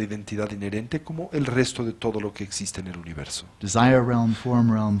 vacío de identidad inherente como el resto de todo lo que existe en el universo. Desire realm,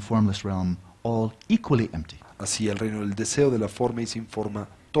 formless realm, all equally empty. Así el reino del deseo, de la forma y sin forma,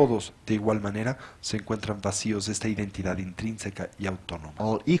 todos de igual manera se encuentran vacíos de esta identidad intrínseca y autónoma.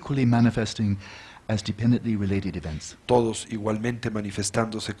 All equally manifesting as dependently related events. Todos igualmente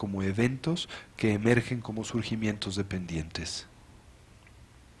manifestándose como eventos que emergen como surgimientos dependientes.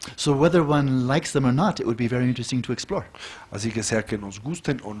 So whether one likes them or not, it would be very interesting to explore. Así que sea que nos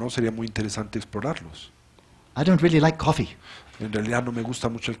gusten o no, sería muy interesante explorarlos. I don't really like coffee, En realidad no me gusta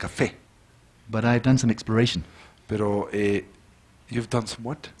mucho el café, but I've done some exploration. pero you've done some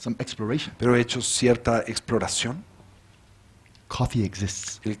what? Some exploration. Pero he hecho cierta exploración. Coffee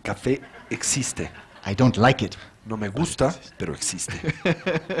exists. El café existe. I don't like it. No me gusta, pero existe.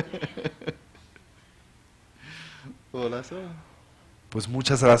 Hola, Pues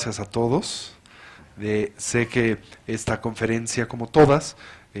muchas gracias a todos. Sé que esta conferencia, como todas,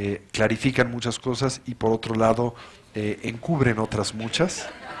 clarifican muchas cosas y por otro lado encubren otras muchas,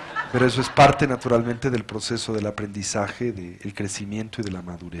 pero eso es parte naturalmente del proceso del aprendizaje, del crecimiento y de la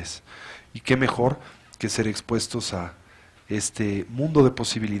madurez. Y qué mejor que ser expuestos a este mundo de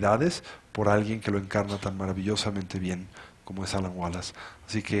posibilidades por alguien que lo encarna tan maravillosamente bien como es Alan Wallace.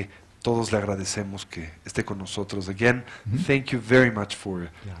 Así que todos le agradecemos que esté con nosotros. Again, thank you very much for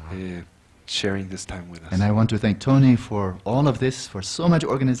sharing this time with us. And I want to thank Tony for all of this, for so much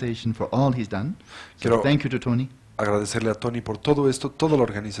organization, for all he's done. So Quiero- thank you to Tony Agradecerle a Tony por todo esto, toda la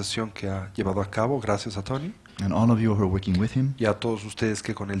organización que ha llevado a cabo. Gracias a Tony and all of you who are working with him. y a todos ustedes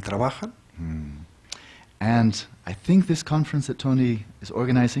que con él trabajan. And I think this conference that Tony is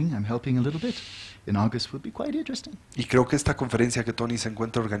organizing, I'm helping a little bit, in August would be quite interesting. Y creo que esta conferencia que Tony se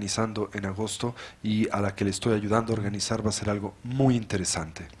encuentra organizando en agosto y a la que le estoy ayudando a organizar va a ser algo muy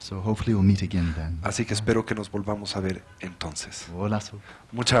interesante. So hopefully we'll meet again then. Así que espero que nos volvamos a ver entonces. Hola.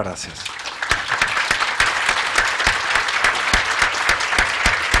 Muchas gracias.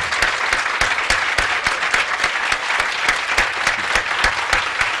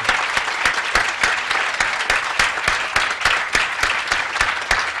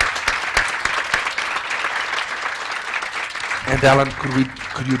 And Alan,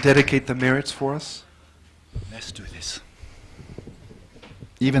 could you dedicate the merits for us? Let's do this.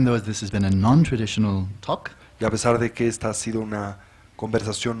 Even though this has been a non-traditional talk, Y a pesar de que esta ha sido una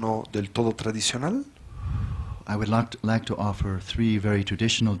conversación no del todo tradicional, I would like to offer 3 very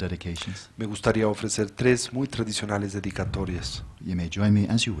traditional dedications. me gustaría ofrecer 3 muy tradicionales dedicatorias. You may join me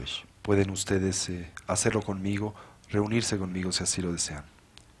as you wish. Pueden ustedes hacerlo conmigo, reunirse conmigo si así lo desean,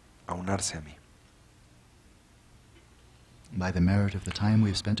 aunarse a mí. By the merit of the time we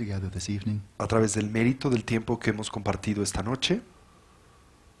have spent together this evening, A través del mérito del tiempo que hemos compartido esta noche,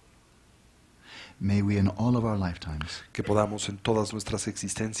 may we in all of our lifetimes que podamos en todas nuestras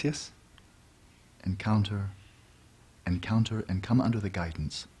existencias encounter and come under the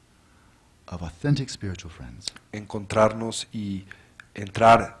guidance of authentic spiritual friends encontrarnos y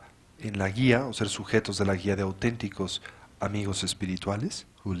entrar en la guía o ser sujetos de la guía de auténticos amigos espirituales,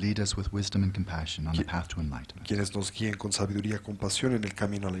 who lead us with wisdom and compassion on the path to enlightenment. quienes nos guíen con sabiduría y compasión en el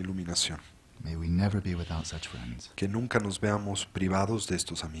camino a la iluminación. May we never be without such friends. Que nunca nos veamos privados de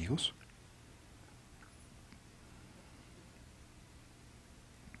estos amigos.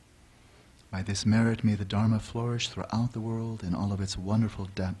 By this merit may the Dharma flourish throughout the world in all of its wonderful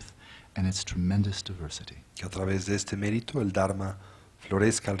depth and its tremendous diversity. Que a través de este mérito el Dharma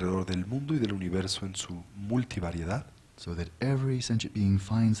florezca alrededor del mundo y del universo en su multivariedad, So that every sentient being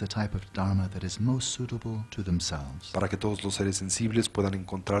finds the type of Dharma that is most suitable to themselves. para que todos los seres sensibles puedan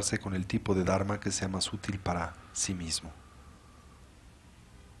encontrarse con el tipo de Dharma que sea más útil para sí mismo.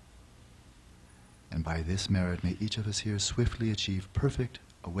 And by this merit may each of us here swiftly achieve perfect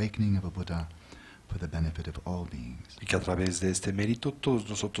awakening of a Buddha for the benefit of all beings. Y que a través de este mérito todos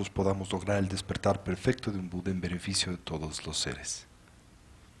nosotros podamos lograr el despertar perfecto de un Buda en beneficio de todos los seres.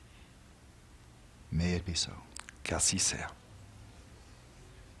 May it be so. Que así sea.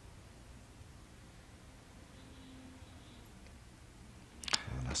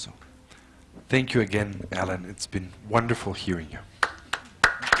 Lasso. Thank you again, Alan. It's been wonderful hearing you.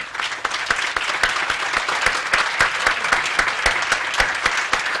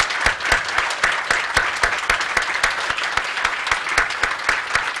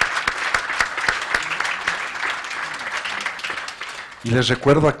 Y les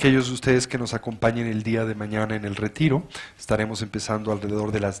recuerdo a aquellos de ustedes que nos acompañen el día de mañana en el retiro. Estaremos empezando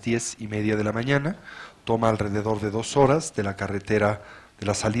alrededor de las 10:30 de la mañana. Toma alrededor de 2 horas de la carretera, de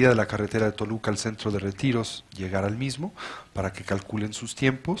la salida de la carretera de Toluca al centro de retiros, llegar al mismo, para que calculen sus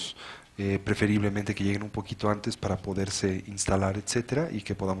tiempos, preferiblemente que lleguen un poquito antes para poderse instalar, etcétera, y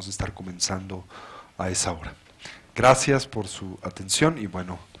que podamos estar comenzando a esa hora. Gracias por su atención y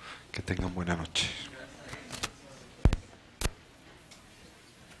bueno, que tengan buena noche.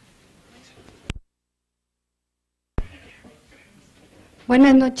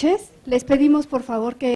 Buenas noches. Les pedimos por favor que